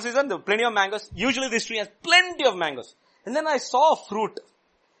was summer season, there were plenty of mangoes. Usually this tree has plenty of mangoes. And then I saw a fruit.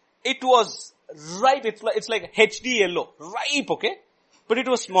 It was ripe. It's like HD yellow. Ripe, okay? But it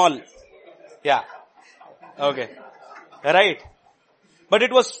was small. Yeah. Okay. Right. But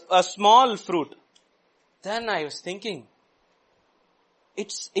it was a small fruit. Then I was thinking,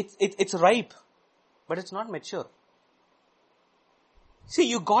 it's ripe, but it's not mature. See,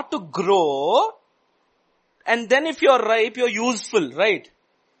 you got to grow, and then if you're ripe, you're useful, right?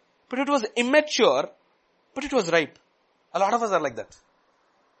 But it was immature, but it was ripe. A lot of us are like that.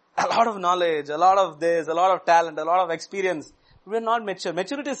 A lot of knowledge, a lot of this, a lot of talent, a lot of experience. We're not mature.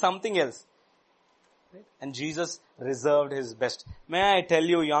 Maturity is something else. Right? And Jesus reserved his best. May I tell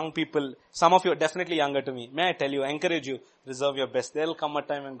you, young people, some of you are definitely younger to me. May I tell you, encourage you, reserve your best. There'll come a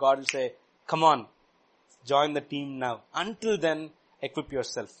time when God will say, come on, join the team now. Until then, equip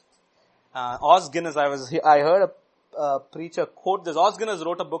yourself. Os Guinness, I heard a preacher quote this. Os Guinness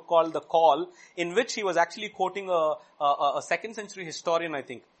wrote a book called The Call, in which he was actually quoting a second century historian, I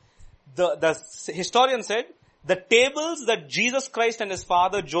think. The historian said, the tables that Jesus Christ and his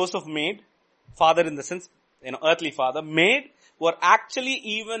father Joseph made, father in the sense, earthly father, made, were actually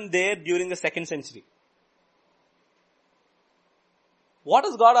even there during the second century. What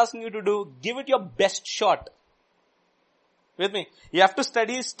is God asking you to do? Give it your best shot. With me. You have to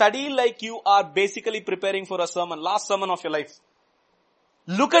study like you are basically preparing for a sermon, last sermon of your life.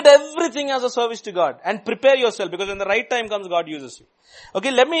 Look at everything as a service to God and prepare yourself, because when the right time comes, God uses you.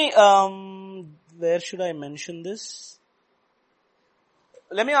 Okay, let me, where should I mention this?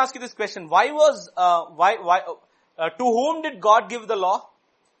 Let me ask you this question. To whom did God give the law?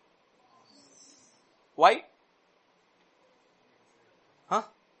 Why? Huh?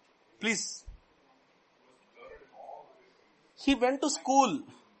 Please. He went to school.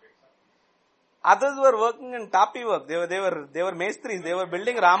 Others were working in tapi work. They were maestris. They were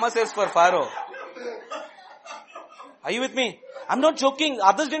building Ramesses for Pharaoh. Are you with me? I'm not joking.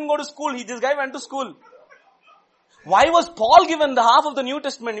 Others didn't go to school. This guy went to school. Why was Paul given the half of the New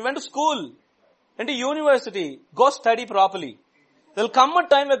Testament? He went to school. Went to university. Go study properly. There'll come a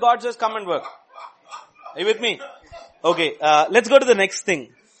time where God says, come and work. Are you with me? Okay, let's go to the next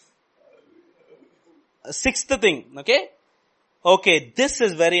thing. Sixth thing, okay? Okay, this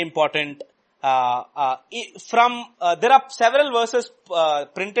is very important. There are several verses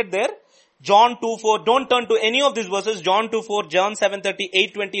printed there. John 2:4. Don't turn to any of these verses. John 2:4, John 7:30,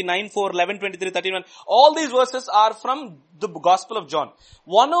 8:20, 9:4, 11:23, 31. All these verses are from the Gospel of John.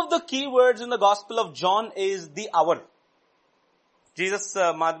 One of the key words in the Gospel of John is the hour. Jesus'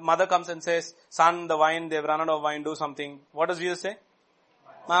 mother comes and says, son, the wine, they've run out of wine, do something. What does Jesus say?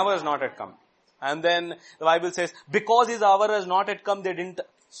 My hour has not yet come. And then the Bible says, because his hour has not yet come, they didn't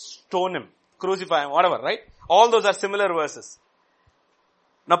stone him, crucify him, whatever, right? All those are similar verses.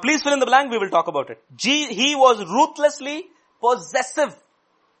 Now please fill in the blank, we will talk about it. He was ruthlessly possessive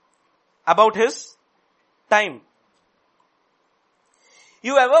about his time.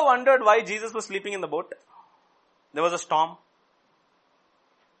 You ever wondered why Jesus was sleeping in the boat? There was a storm.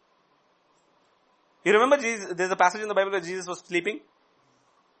 You remember there's a passage in the Bible where Jesus was sleeping?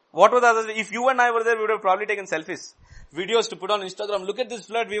 What were the others? If you and I were there, we would have probably taken selfies. Videos to put on Instagram. Look at this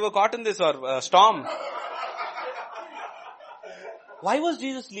flood, we were caught in this storm. Why was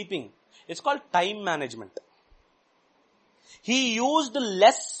Jesus sleeping? It's called time management. He used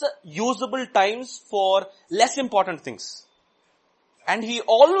less usable times for less important things. And he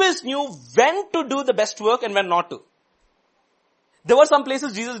always knew when to do the best work and when not to. There were some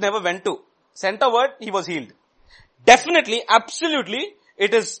places Jesus never went to. Sent a word, he was healed. Definitely, absolutely,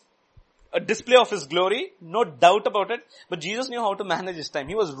 it is a display of his glory, no doubt about it. But Jesus knew how to manage his time.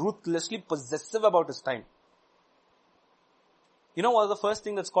 He was ruthlessly possessive about his time. You know what is the first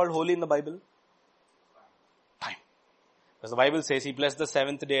thing that's called holy in the Bible? Time. Because the Bible says he blessed the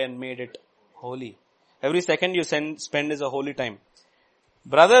seventh day and made it holy. Every second you spend is a holy time.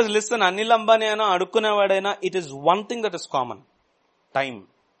 Brothers, listen, Anil Ambani aina, Adukunavadaina, it is one thing that is common. Time.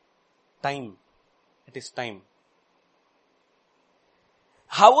 Time. It is time.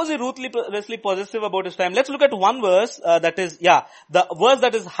 How was he ruthlessly possessive about his time? Let's look at one verse the verse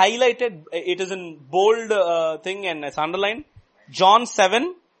that is highlighted. It is in bold thing and it's underlined. John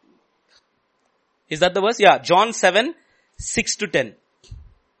 7. Is that the verse? Yeah, John 7, 6 to 10.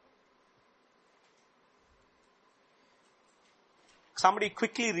 Somebody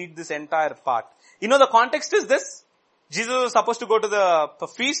quickly read this entire part. You know the context is this. Jesus was supposed to go to the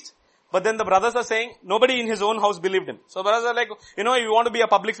feast. But then the brothers are saying, nobody in his own house believed him. So brothers are like, you want to be a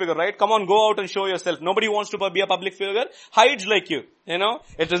public figure, right? Come on, go out and show yourself. Nobody wants to be a public figure. Hides like you.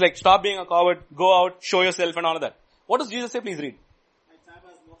 It is like, stop being a coward, go out, show yourself and all of that. What does Jesus say? Please read. My time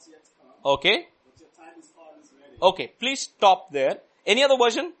has not yet come. Okay. But your time is always ready. Okay, please stop there. Any other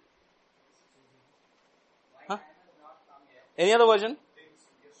version? Huh? Any other version?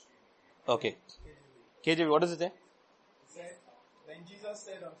 Okay. KJV, what does it say? It said, then Jesus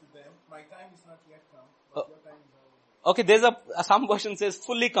said unto them, my time is not yet come, but your time is already. Okay, there's some version says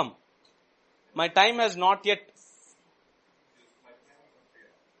fully come. My time has not yet.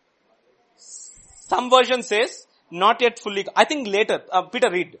 Some version says not yet fully. I think later. Peter,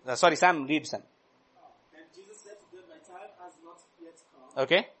 read. Sam, read, Sam. Then Jesus said to them, my time has not yet come,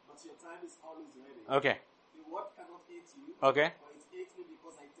 Okay. but your time is always ready. Okay. The word cannot hate you, Okay. but it hates me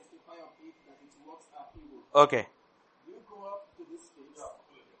because I testify of it that its works are evil. Okay. You go up to this place,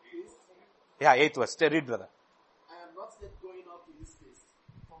 please. Yeah, 8th verse. Read, brother. I am not yet going up to this place,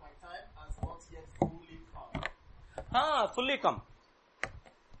 for my time has not yet fully come. Fully come.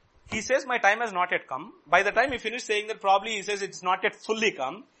 He says my time has not yet come. By the time he finished saying that, probably he says it's not yet fully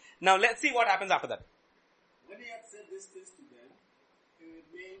come. Now let's see what happens after that. When he had said these things to them, he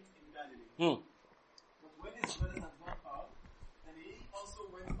remained in Galilee. But when his brothers had gone out, then he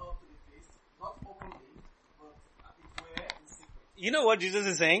also went up to the place, not openly, but as it were in secret. You know what Jesus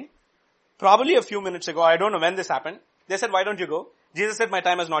is saying? Probably a few minutes ago, I don't know when this happened. They said, why don't you go? Jesus said, my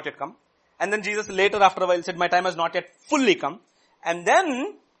time has not yet come. And then Jesus later after a while said, my time has not yet fully come. And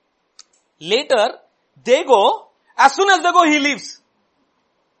then, later, they go, as soon as they go, he leaves.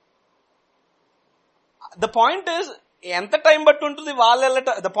 The point is,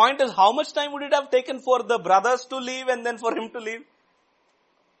 the point is, how much time would it have taken for the brothers to leave and then for him to leave?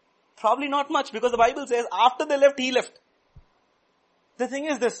 Probably not much, because the Bible says, after they left, he left. The thing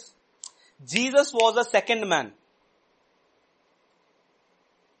is this, Jesus was a second man.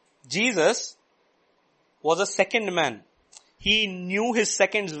 Jesus was a second man. He knew his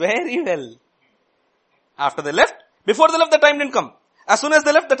seconds very well. After they left, before they left, the time didn't come. As soon as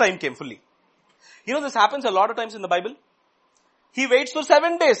they left, the time came fully. You know, this happens a lot of times in the Bible. He waits for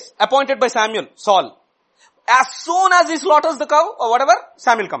 7 days, appointed by Samuel, Saul. As soon as he slaughters the cow or whatever,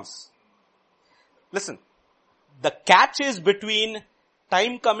 Samuel comes. Listen, the catch is between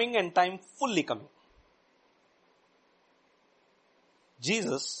time coming and time fully coming.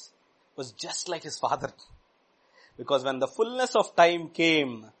 Jesus was just like his father. Because when the fullness of time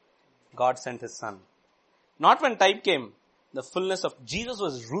came, God sent his son. Not when time came, the fullness of, Jesus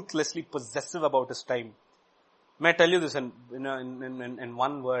was ruthlessly possessive about his time. May I tell you this in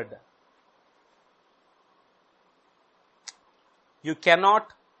one word? You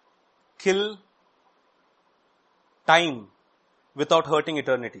cannot kill time without hurting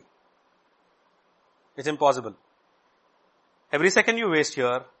eternity. It's impossible. Every second you waste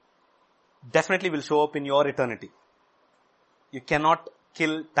here definitely will show up in your eternity. You cannot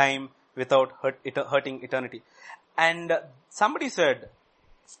kill time without hurting eternity. And somebody said,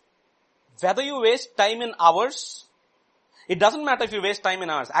 whether you waste time in hours, it doesn't matter if you waste time in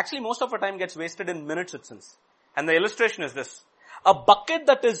hours. Actually, most of our time gets wasted in minutes, it seems. And the illustration is this. A bucket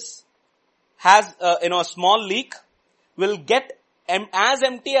that has a small leak will get as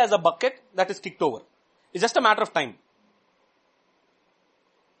empty as a bucket that is kicked over. It's just a matter of time.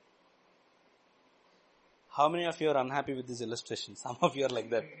 How many of you are unhappy with this illustration? Some of you are like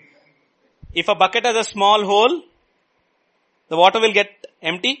that. If a bucket has a small hole, the water will get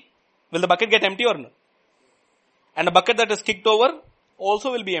empty. Will the bucket get empty or no? And a bucket that is kicked over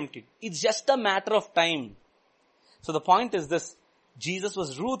also will be emptied. It's just a matter of time. So the point is this. Jesus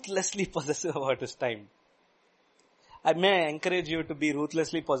was ruthlessly possessive about his time. I may encourage you to be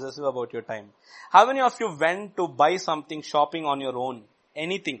ruthlessly possessive about your time. How many of you went to buy something shopping on your own?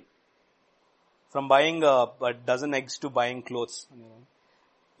 Anything. From buying a dozen eggs to buying clothes.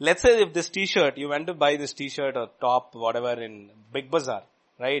 Let's say if this t-shirt, you went to buy this t-shirt or top, whatever in Big Bazaar,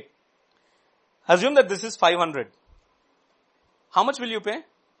 right? Assume that this is 500. How much will you pay?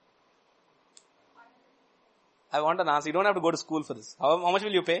 I want an answer. You don't have to go to school for this. How much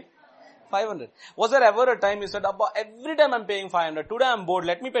will you pay? 500. Was there ever a time you said, Abba, every time I'm paying 500, today I'm bored,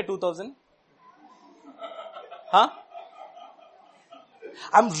 let me pay 2000? Huh?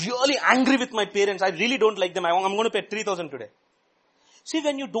 I'm really angry with my parents. I really don't like them. I'm going to pay 3000 today. See,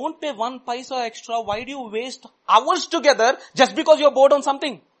 when you don't pay 1 paisa extra, why do you waste hours together just because you're bored on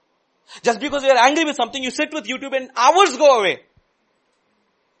something? Just because you're angry with something, you sit with YouTube and hours go away.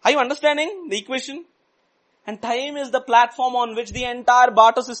 Are you understanding the equation? And time is the platform on which the entire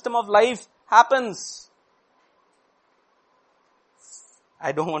barter system of life happens.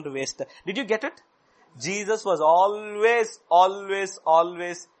 I don't want to waste that. Did you get it? Jesus was always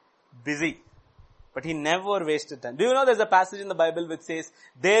busy. But he never wasted time. Do you know there's a passage in the Bible which says,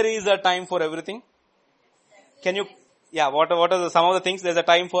 there is a time for everything? Can you, what are some of the things there's a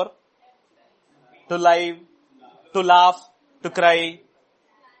time for? To live, to laugh, to cry,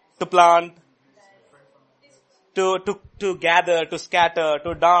 to plant, to gather, to scatter,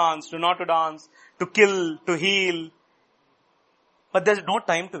 to dance, to not to dance, to kill, to heal. But there's no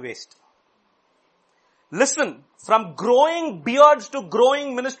time to waste. Listen, from growing beards to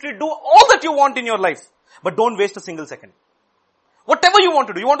growing ministry, do all that you want in your life. But don't waste a single second. Whatever you want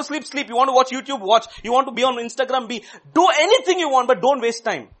to do. You want to sleep, sleep. You want to watch YouTube, watch. You want to be on Instagram, be. Do anything you want, but don't waste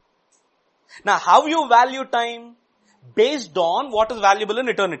time. Now, how you value time? Based on what is valuable in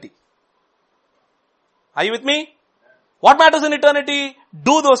eternity. Are you with me? What matters in eternity?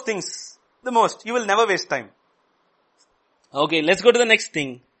 Do those things the most. You will never waste time. Okay, let's go to the next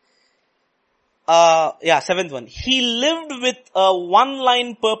thing. Seventh one. He lived with a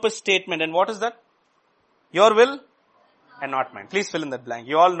one-line purpose statement. And what is that? Your will and not mine. Please fill in that blank.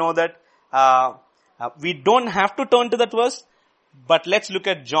 You all know that we don't have to turn to that verse, but let's look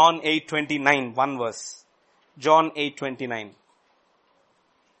at John 8:29, one verse. John 8:29.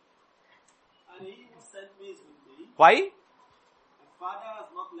 And he who sent me is with me. Why? My Father has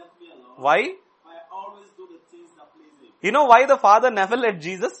not left me alone. Why? I always do the things that please him. You know why the Father never left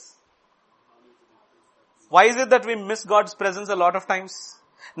Jesus? Why is it that we miss God's presence a lot of times?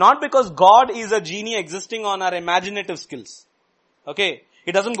 Not because God is a genie existing on our imaginative skills. Okay?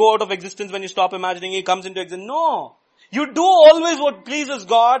 He doesn't go out of existence when you stop imagining. He comes into existence. No. You do always what pleases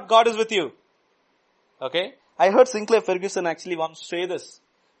God. God is with you. Okay? I heard Sinclair Ferguson actually once say this.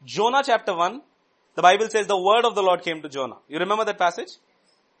 Jonah chapter 1, the Bible says the word of the Lord came to Jonah. You remember that passage?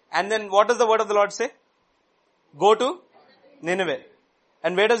 And then what does the word of the Lord say? Go to Nineveh.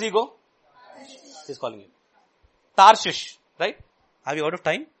 And where does he go? He's calling you. Tarshish. Right? Have you out of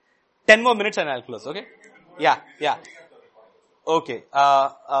time? 10 more minutes and I'll close, okay? Yeah. Okay.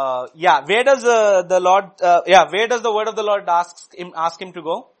 Where does where does the word of the Lord ask him to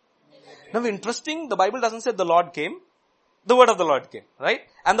go? Now interesting, the Bible doesn't say the Lord came. The word of the Lord came, right?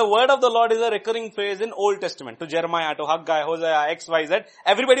 And the word of the Lord is a recurring phrase in Old Testament. To Jeremiah, to Haggai, Hosea, X, Y, Z.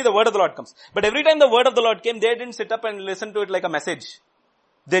 Everybody the word of the Lord comes. But every time the word of the Lord came, they didn't sit up and listen to it like a message.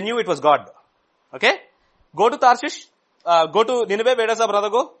 They knew it was God. Okay? Go to Tarshish. Go to Nineveh. Where does our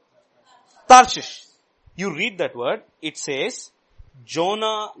brother go? Tarshish. You read that word. It says,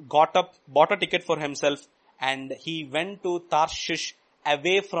 Jonah got up, bought a ticket for himself, and he went to Tarshish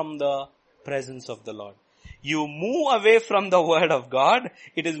away from the presence of the Lord. You move away from the word of God,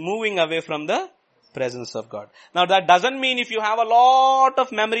 it is moving away from the presence of God. Now that doesn't mean if you have a lot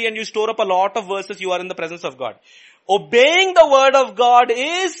of memory and you store up a lot of verses, you are in the presence of God. Obeying the word of God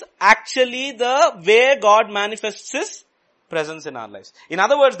is actually the way God manifests His presence in our lives. In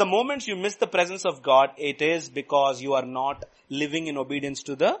other words, the moment you miss the presence of God, it is because you are not living in obedience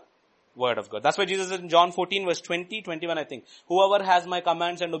to the word of God. That's why Jesus said in John 14 verse 20, 21 I think, whoever has my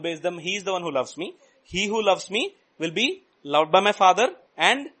commands and obeys them, he is the one who loves me. He who loves me will be loved by my Father,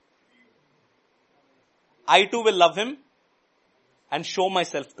 and I too will love him and show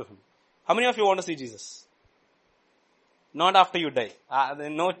myself to him. How many of you want to see Jesus? Not after you die.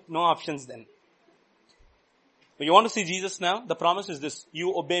 No options then. But you want to see Jesus now? The promise is this.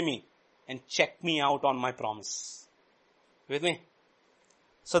 You obey me and check me out on my promise. With me?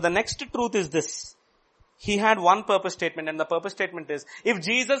 So the next truth is this. He had one purpose statement, and the purpose statement is, if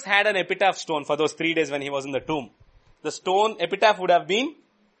Jesus had an epitaph stone for those 3 days when he was in the tomb, the stone epitaph would have been,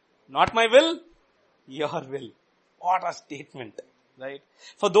 not my will, your will. What a statement, right?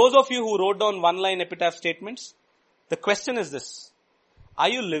 For those of you who wrote down one-line epitaph statements, the question is this. Are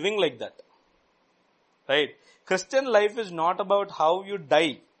you living like that? Right? Christian life is not about how you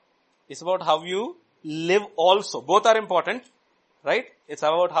die. It's about how you live also. Both are important, right? It's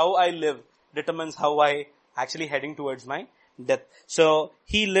about how I live determines how I actually heading towards my death. So,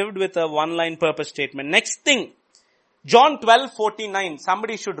 he lived with a one-line purpose statement. Next thing, John 12:49.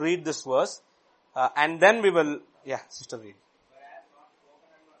 Somebody should read this verse. And then we will, sister read.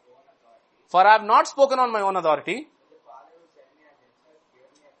 For I have not spoken on my own authority.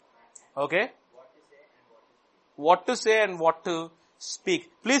 Okay. What to say and what to speak.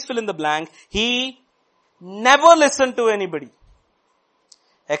 Please fill in the blank. He never listened to anybody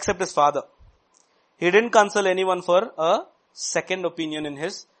except his Father. He didn't consult anyone for a second opinion in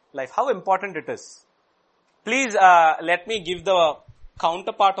his life. How important it is. Please let me give the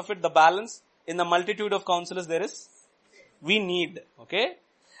counterpart of it, the balance. In the multitude of counselors there is, we need, okay?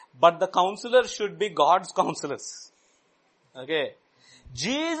 But the counselor should be God's counselors. Okay?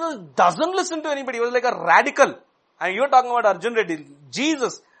 Jesus doesn't listen to anybody. He was like a radical. And you're talking about Arjun Reddy.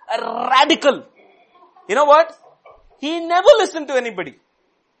 Jesus, a radical. You know what? He never listened to anybody.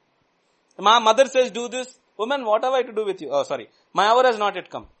 My mother says, do this. Woman, what have I to do with you? Oh, sorry. My hour has not yet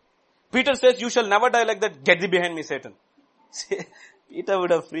come. Peter says, you shall never die like that. Get thee behind me, Satan. Peter would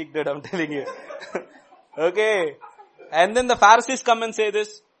have freaked out, I'm telling you. Okay. And then the Pharisees come and say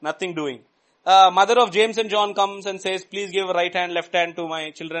this. Nothing doing. Mother of James and John comes and says, please give right hand, left hand to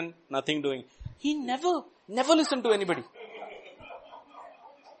my children. Nothing doing. He never listened to anybody.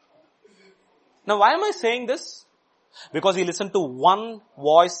 Now why am I saying this? Because he listened to one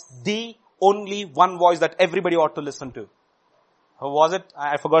voice, the only one voice that everybody ought to listen to. Who was it?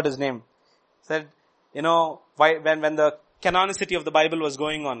 I forgot his name. Said, when the canonicity of the Bible was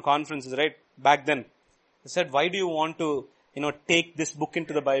going on, conferences, right? Back then. He said, why do you want to, take this book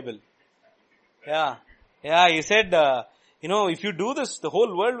into the Bible? Yeah, he said, if you do this, the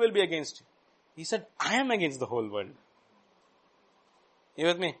whole world will be against you. He said, I am against the whole world. You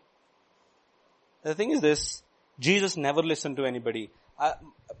with me? The thing is this, Jesus never listened to anybody.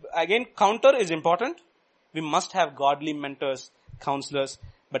 Again, counter is important. We must have godly mentors, counselors,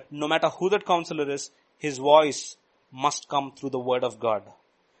 but no matter who that counselor is, his voice must come through the word of God.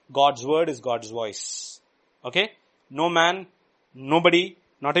 God's word is God's voice. Okay? No man, nobody,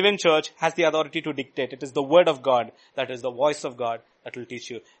 not even church, has the authority to dictate. It is the word of God, that is the voice of God, that will teach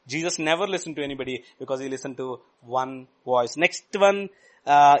you. Jesus never listened to anybody because he listened to one voice. Next one,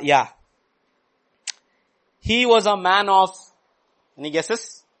 he was a man of, any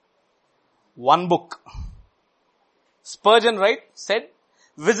guesses? One book. Spurgeon, right, said,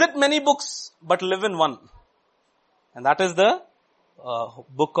 visit many books, but live in one. And that is the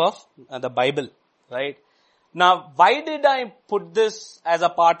book of the Bible, right? Now, why did I put this as a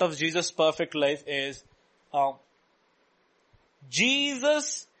part of Jesus' perfect life is,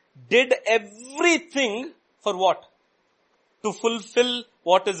 Jesus did everything for what? To fulfill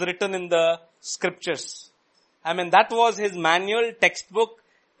what is written in the scriptures. That was his manual, textbook.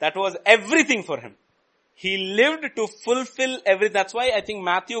 That was everything for him. He lived to fulfill everything. That's why I think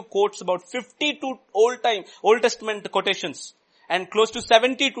Matthew quotes about 52 Old Testament quotations. And close to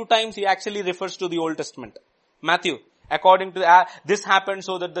 72 times he actually refers to the Old Testament. Matthew, according to this happened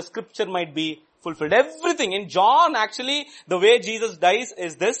so that the scripture might be fulfilled. Everything. In John, actually, the way Jesus dies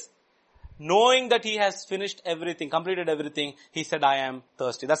is this. Knowing that he has finished everything, completed everything, he said, I am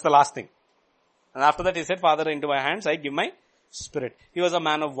thirsty. That's the last thing. And after that he said, Father, into my hands I give my spirit. He was a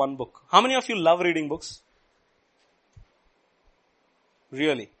man of one book. How many of you love reading books?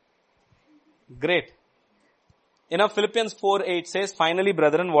 Really? Great. Philippians 4:8 says, finally,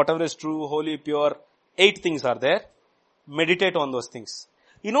 brethren, whatever is true, holy, pure, 8 things are there. Meditate on those things.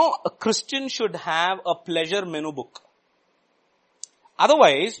 A Christian should have a pleasure menu book.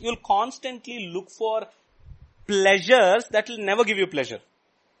 Otherwise, you'll constantly look for pleasures that will never give you pleasure.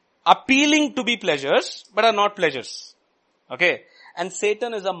 Appealing to be pleasures, but are not pleasures. Okay. And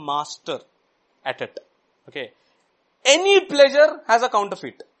Satan is a master at it. Okay. Any pleasure has a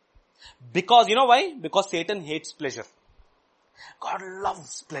counterfeit. Because, you know why? Because Satan hates pleasure. God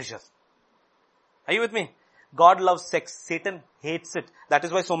loves pleasure. Are you with me? God loves sex. Satan hates it. That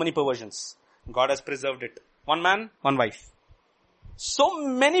is why so many perversions. God has preserved it. One man, one wife. So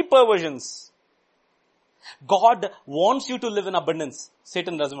many perversions. God wants you to live in abundance.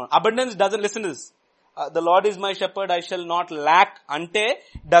 Satan doesn't want. Abundance doesn't, listen to this. The Lord is my shepherd, I shall not lack. Ante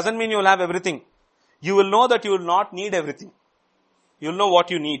doesn't mean you will have everything. You will know that you will not need everything. You will know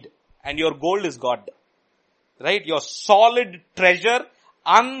what you need. And your gold is God. Right? Your solid treasure,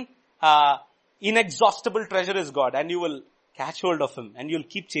 inexhaustible treasure is God. And you will catch hold of Him. And you will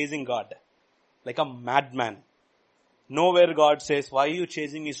keep chasing God. Like a madman. Nowhere God says, why are you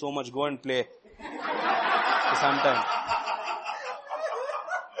chasing me so much? Go and play. Sometime.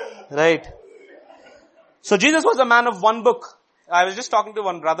 Right. So Jesus was a man of one book. I was just talking to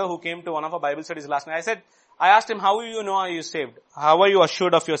one brother who came to one of our Bible studies last night. I asked him, how will you know are you saved? How are you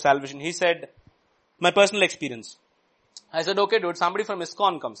assured of your salvation? He said, my personal experience. I said, okay dude, somebody from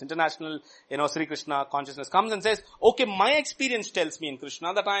ISKCON comes, International, Sri Krishna Consciousness comes and says, okay, my experience tells me in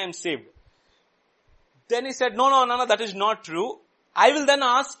Krishna that I am saved. Then he said, no, that is not true. I will then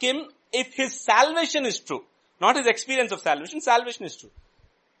ask him if his salvation is true. Not his experience of salvation is true.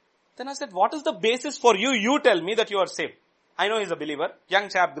 Then I said, what is the basis for you? You tell me that you are saved. I know he's a believer, young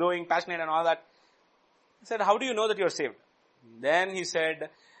chap, growing, passionate and all that. I said, how do you know that you are saved? Then he said,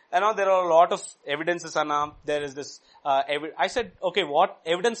 there are a lot of evidences, Anna. There is this, I said, okay, what?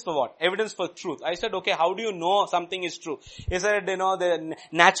 Evidence for what? Evidence for truth. I said, okay, how do you know something is true? He said, the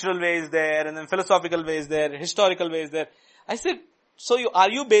natural way is there, and then philosophical way is there, historical way is there. I said, so are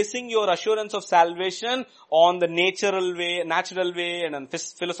you basing your assurance of salvation on the natural way, and on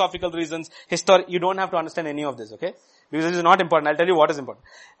philosophical reasons, you don't have to understand any of this, okay? Because this is not important. I'll tell you what is important.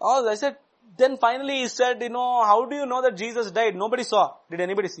 I said, then finally he said, how do you know that Jesus died? Nobody saw. Did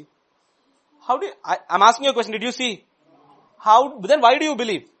anybody see? I'm asking you a question. Did you see? Then why do you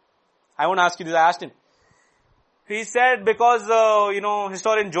believe? I won't ask you this. I asked him. He said because,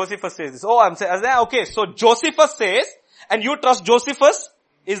 historian Josephus says this. Oh, I'm saying, okay, so Josephus says, and you trust Josephus?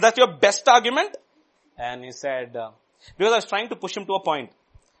 Is that your best argument? And he said, because I was trying to push him to a point.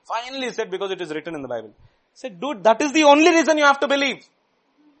 Finally he said, because it is written in the Bible. I said, dude, that is the only reason you have to believe.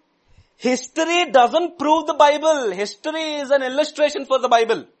 History doesn't prove the Bible. History is an illustration for the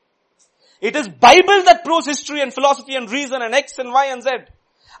Bible. It is Bible that proves history and philosophy and reason and X and Y and Z.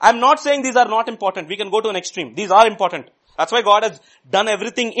 I'm not saying these are not important. We can go to an extreme. These are important. That's why God has done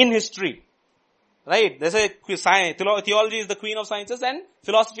everything in history. Right? They say theology is the queen of sciences and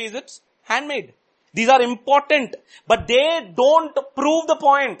philosophy is its handmaid. These are important, but they don't prove the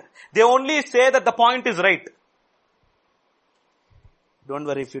point. They only say that the point is right. Don't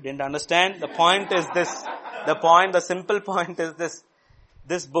worry if you didn't understand. The point is this. The simple point is this.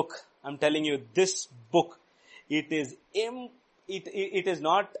 This book, I'm telling you, this book, it is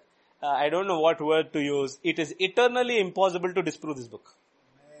not, I don't know what word to use. It is eternally impossible to disprove this book.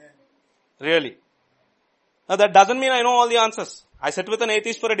 Really. Now that doesn't mean I know all the answers. I sit with an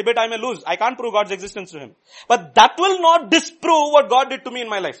atheist for a debate, I may lose. I can't prove God's existence to him. But that will not disprove what God did to me in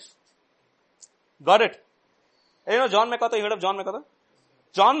my life. Got it? You know John MacArthur, you heard of John MacArthur?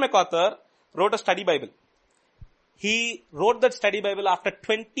 John MacArthur wrote a study Bible. He wrote that study Bible after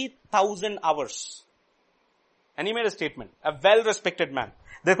 20,000 hours. And he made a statement. A well-respected man.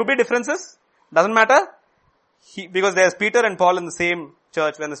 There could be differences. Doesn't matter. Because there's Peter and Paul in the same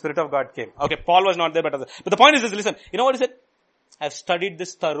church when the Spirit of God came. Okay, Paul was not there, but the point is this, listen. You know what he said? I've studied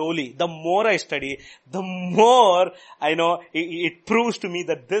this thoroughly. The more I study, the more I know it proves to me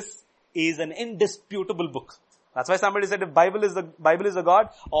that this is an indisputable book. That's why somebody said if Bible is the God,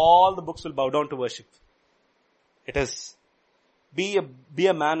 all the books will bow down to worship. It is. Be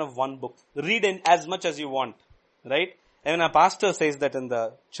a man of one book. Read in as much as you want. Right? And when a pastor says that in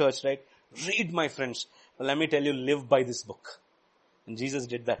the church, right? Read, my friends. Well, let me tell you, live by this book. And Jesus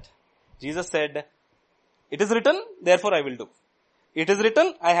did that. Jesus said, it is written, therefore I will do. It is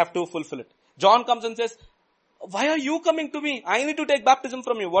written, I have to fulfill it. John comes and says, why are you coming to me? I need to take baptism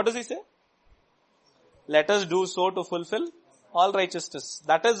from you. What does he say? Let us do so to fulfill all righteousness.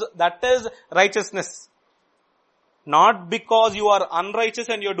 That is righteousness. Not because you are unrighteous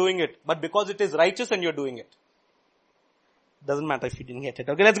and you're doing it, but because it is righteous and you're doing it. Doesn't matter if you didn't get it.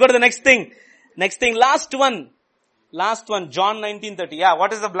 Okay, let's go to the next thing. Last one, John 19:30. Yeah,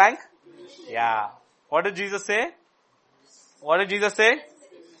 what is the blank? Yeah. What did Jesus say?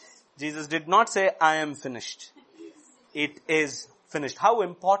 Jesus did not say, I am finished. It is finished. How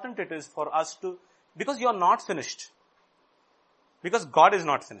important it is for us to, because you are not finished. Because God is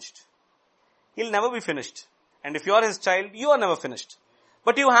not finished. He'll never be finished. And if you are His child, you are never finished.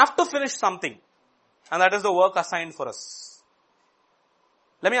 But you have to finish something. And that is the work assigned for us.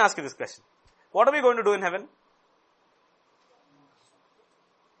 Let me ask you this question. What are we going to do in heaven?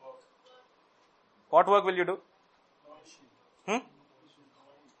 What work will you do?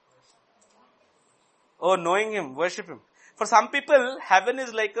 Oh, knowing Him, worship Him. For some people, heaven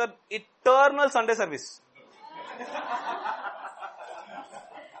is like an eternal Sunday service.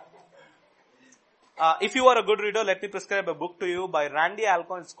 If you are a good reader, let me prescribe a book to you by Randy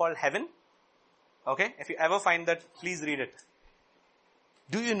Alcorn. It's called Heaven. Okay? If you ever find that, please read it.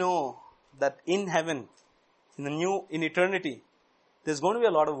 Do you know that in heaven, in eternity, there's going to be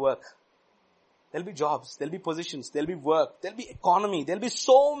a lot of work. There'll be jobs, there'll be positions, there'll be work, there'll be economy, there'll be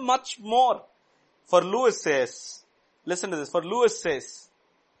so much more. For Lewis says, listen to this, for Lewis says,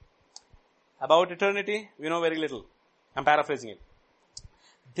 about eternity, we know very little. I'm paraphrasing it.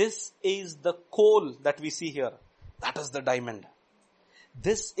 This is the coal that we see here. That is the diamond.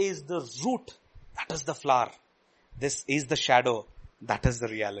 This is the root. That is the flower. This is the shadow. That is the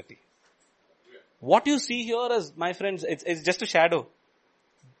reality. What you see here is, my friends, it's just a shadow.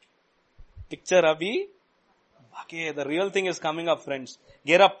 Picture Abhi. Okay, the real thing is coming up, friends.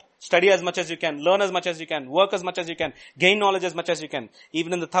 Get up, study as much as you can, learn as much as you can, work as much as you can, gain knowledge as much as you can.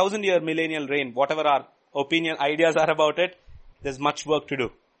 Even in the 1,000-year millennial reign, whatever our ideas are about it, there's much work to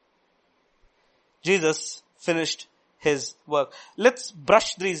do. Jesus finished His work. Let's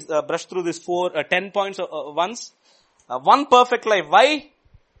brush through these 10 points once. One perfect life. Why?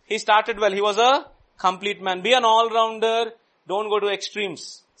 He started well. He was a complete man. Be an all-rounder. Don't go to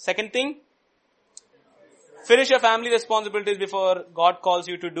extremes. Second thing, finish your family responsibilities before God calls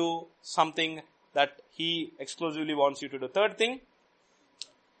you to do something that He exclusively wants you to do. Third thing,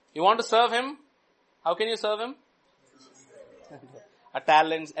 you want to serve Him. How can you serve Him?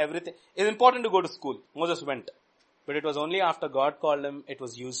 Talents, everything. It's important to go to school. Moses went. But it was only after God called him, it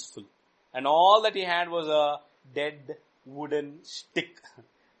was useful. And all that he had was a dead wooden stick.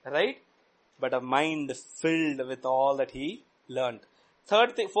 Right? but a mind filled with all that he learned.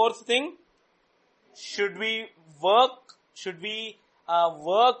 Fourth thing, should we work? Should we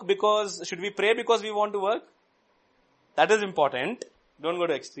should we pray because we want to work? That is important. Don't go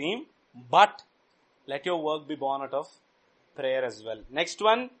to extreme. But let your work be born out of prayer as well. Next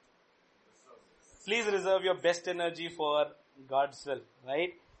one, please reserve your best energy for God's will.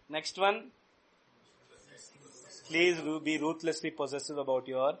 Right? Next one, please be ruthlessly possessive about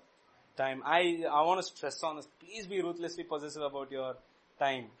your time. I want to stress on this. Please be ruthlessly possessive about your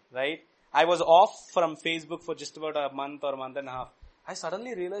time. Right? I was off from Facebook for just about a month or a month and a half. I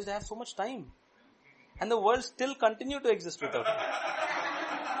suddenly realized I have so much time. And the world still continue to exist without me.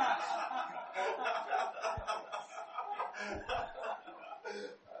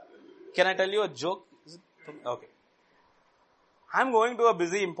 Can I tell you a joke? Okay. I'm going to a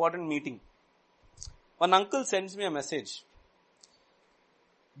busy, important meeting. One uncle sends me a message.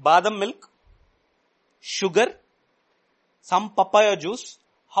 Badam milk, sugar, some papaya juice.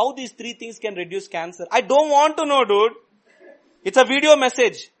 How these 3 things can reduce cancer? I don't want to know, dude. It's a video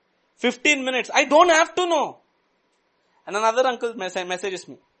message. 15 minutes. I don't have to know. And another uncle messages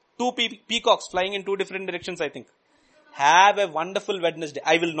me. 2 peacocks flying in 2 different directions, I think. Have a wonderful Wednesday.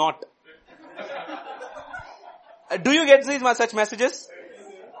 I will not. Do you get these such messages?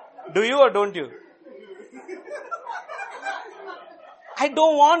 Do you or don't you? I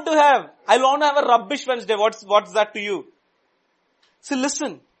don't want to have. I want to have a rubbish Wednesday. What's that to you? See,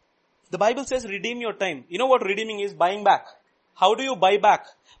 listen. The Bible says redeem your time. You know what redeeming is? Buying back. How do you buy back?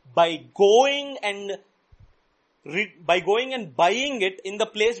 By going and buying it in the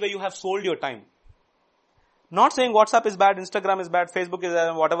place where you have sold your time. Not saying WhatsApp is bad, Instagram is bad, Facebook is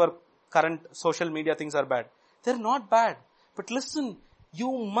bad, whatever current social media things are bad. They're not bad. But listen,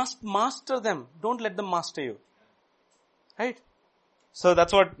 you must master them. Don't let them master you. Right? So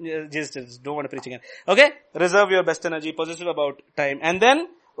that's what Jesus don't want to preach again. Okay? Reserve your best energy, possessive about time. And then,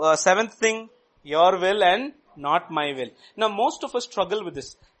 7th thing, your will and not my will. Now most of us struggle with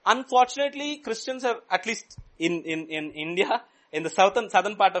this. Unfortunately, Christians have, at least in India, in the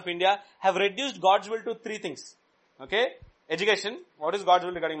southern part of India, have reduced God's will to 3 things. Okay? Education. What is God's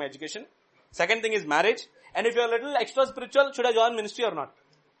will regarding my education? Second thing is marriage. And if you're a little extra spiritual, should I join ministry or not?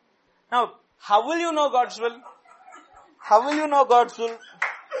 Now, how will you know God's will? How will you know God's will?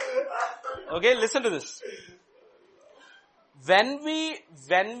 Okay, listen to this. When we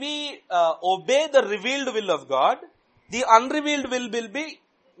obey the revealed will of God, the unrevealed will be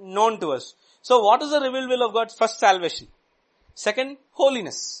known to us. So what is the revealed will of God? First, salvation. Second,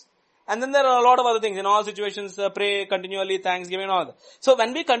 holiness. And then there are a lot of other things. In all situations, pray continually, thanksgiving and all that. So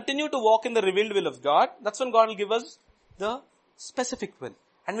when we continue to walk in the revealed will of God, that's when God will give us the specific will.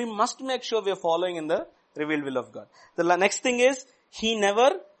 And we must make sure we are following in the revealed will of God. The next thing is, He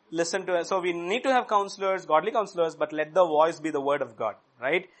never listened to us. So we need to have counselors, godly counselors, but let the voice be the word of God.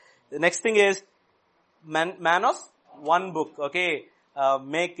 Right? The next thing is, man of one book. Okay.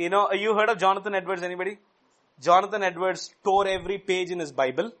 You heard of Jonathan Edwards, anybody? Jonathan Edwards tore every page in his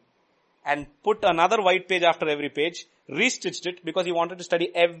Bible and put another white page after every page, restitched it because he wanted to study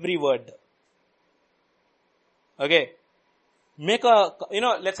every word. Okay.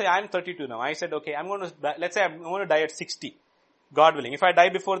 Let's say I'm 32 now. I said, okay, let's say I'm going to die at 60. God willing. If I die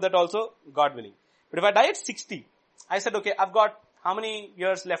before that also, God willing. But if I die at 60, I said, okay, I've got how many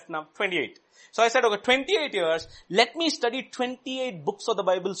years left now? 28. So I said, okay, 28 years, let me study 28 books of the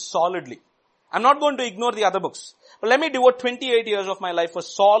Bible solidly. I'm not going to ignore the other books. But let me devote 28 years of my life for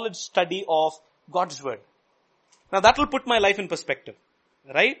solid study of God's Word. Now that will put my life in perspective.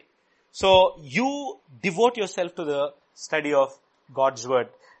 Right? So you devote yourself to the study of God's Word.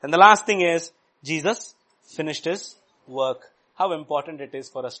 And the last thing is, Jesus finished His work. How important it is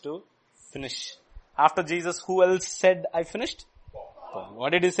for us to finish. After Jesus, who else said, I finished? Paul.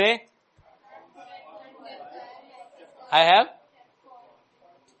 What did he say? I have?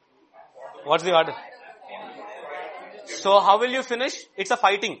 What's the order? So how will you finish? It's a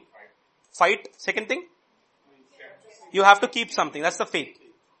fighting. Fight. Second thing? You have to keep something. That's the faith.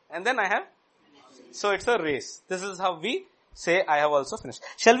 And then I have? So it's a race. This is how we say, I have also finished.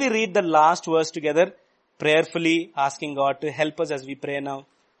 Shall we read the last verse together? Prayerfully asking God to help us as we pray now.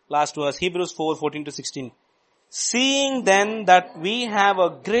 Last verse, Hebrews 4:14-16. Seeing then that we have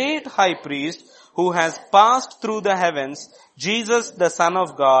a great high priest who has passed through the heavens, Jesus the Son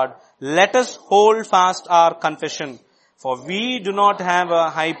of God, let us hold fast our confession. For we do not have a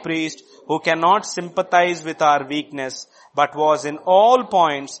high priest who cannot sympathize with our weakness, but was in all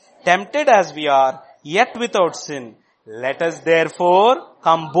points tempted as we are, yet without sin. Let us therefore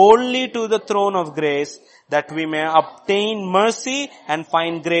come boldly to the throne of grace that we may obtain mercy and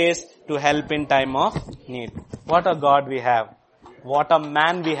find grace to help in time of need. What a God we have. What a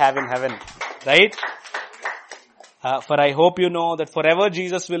man we have in heaven. Right? For I hope you know that forever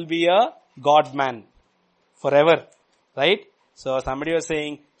Jesus will be a God man. Forever. Right? So somebody was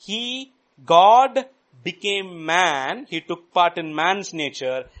saying, God became man. He took part in man's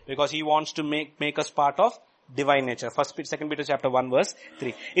nature because he wants to make us part of divine nature. 2 Peter chapter 1 verse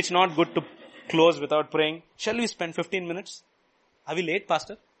 3. It's not good to close without praying. Shall we spend 15 minutes? Are we late,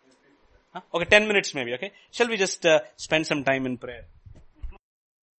 Pastor? Okay, 10 minutes maybe, okay? Shall we just spend some time in prayer?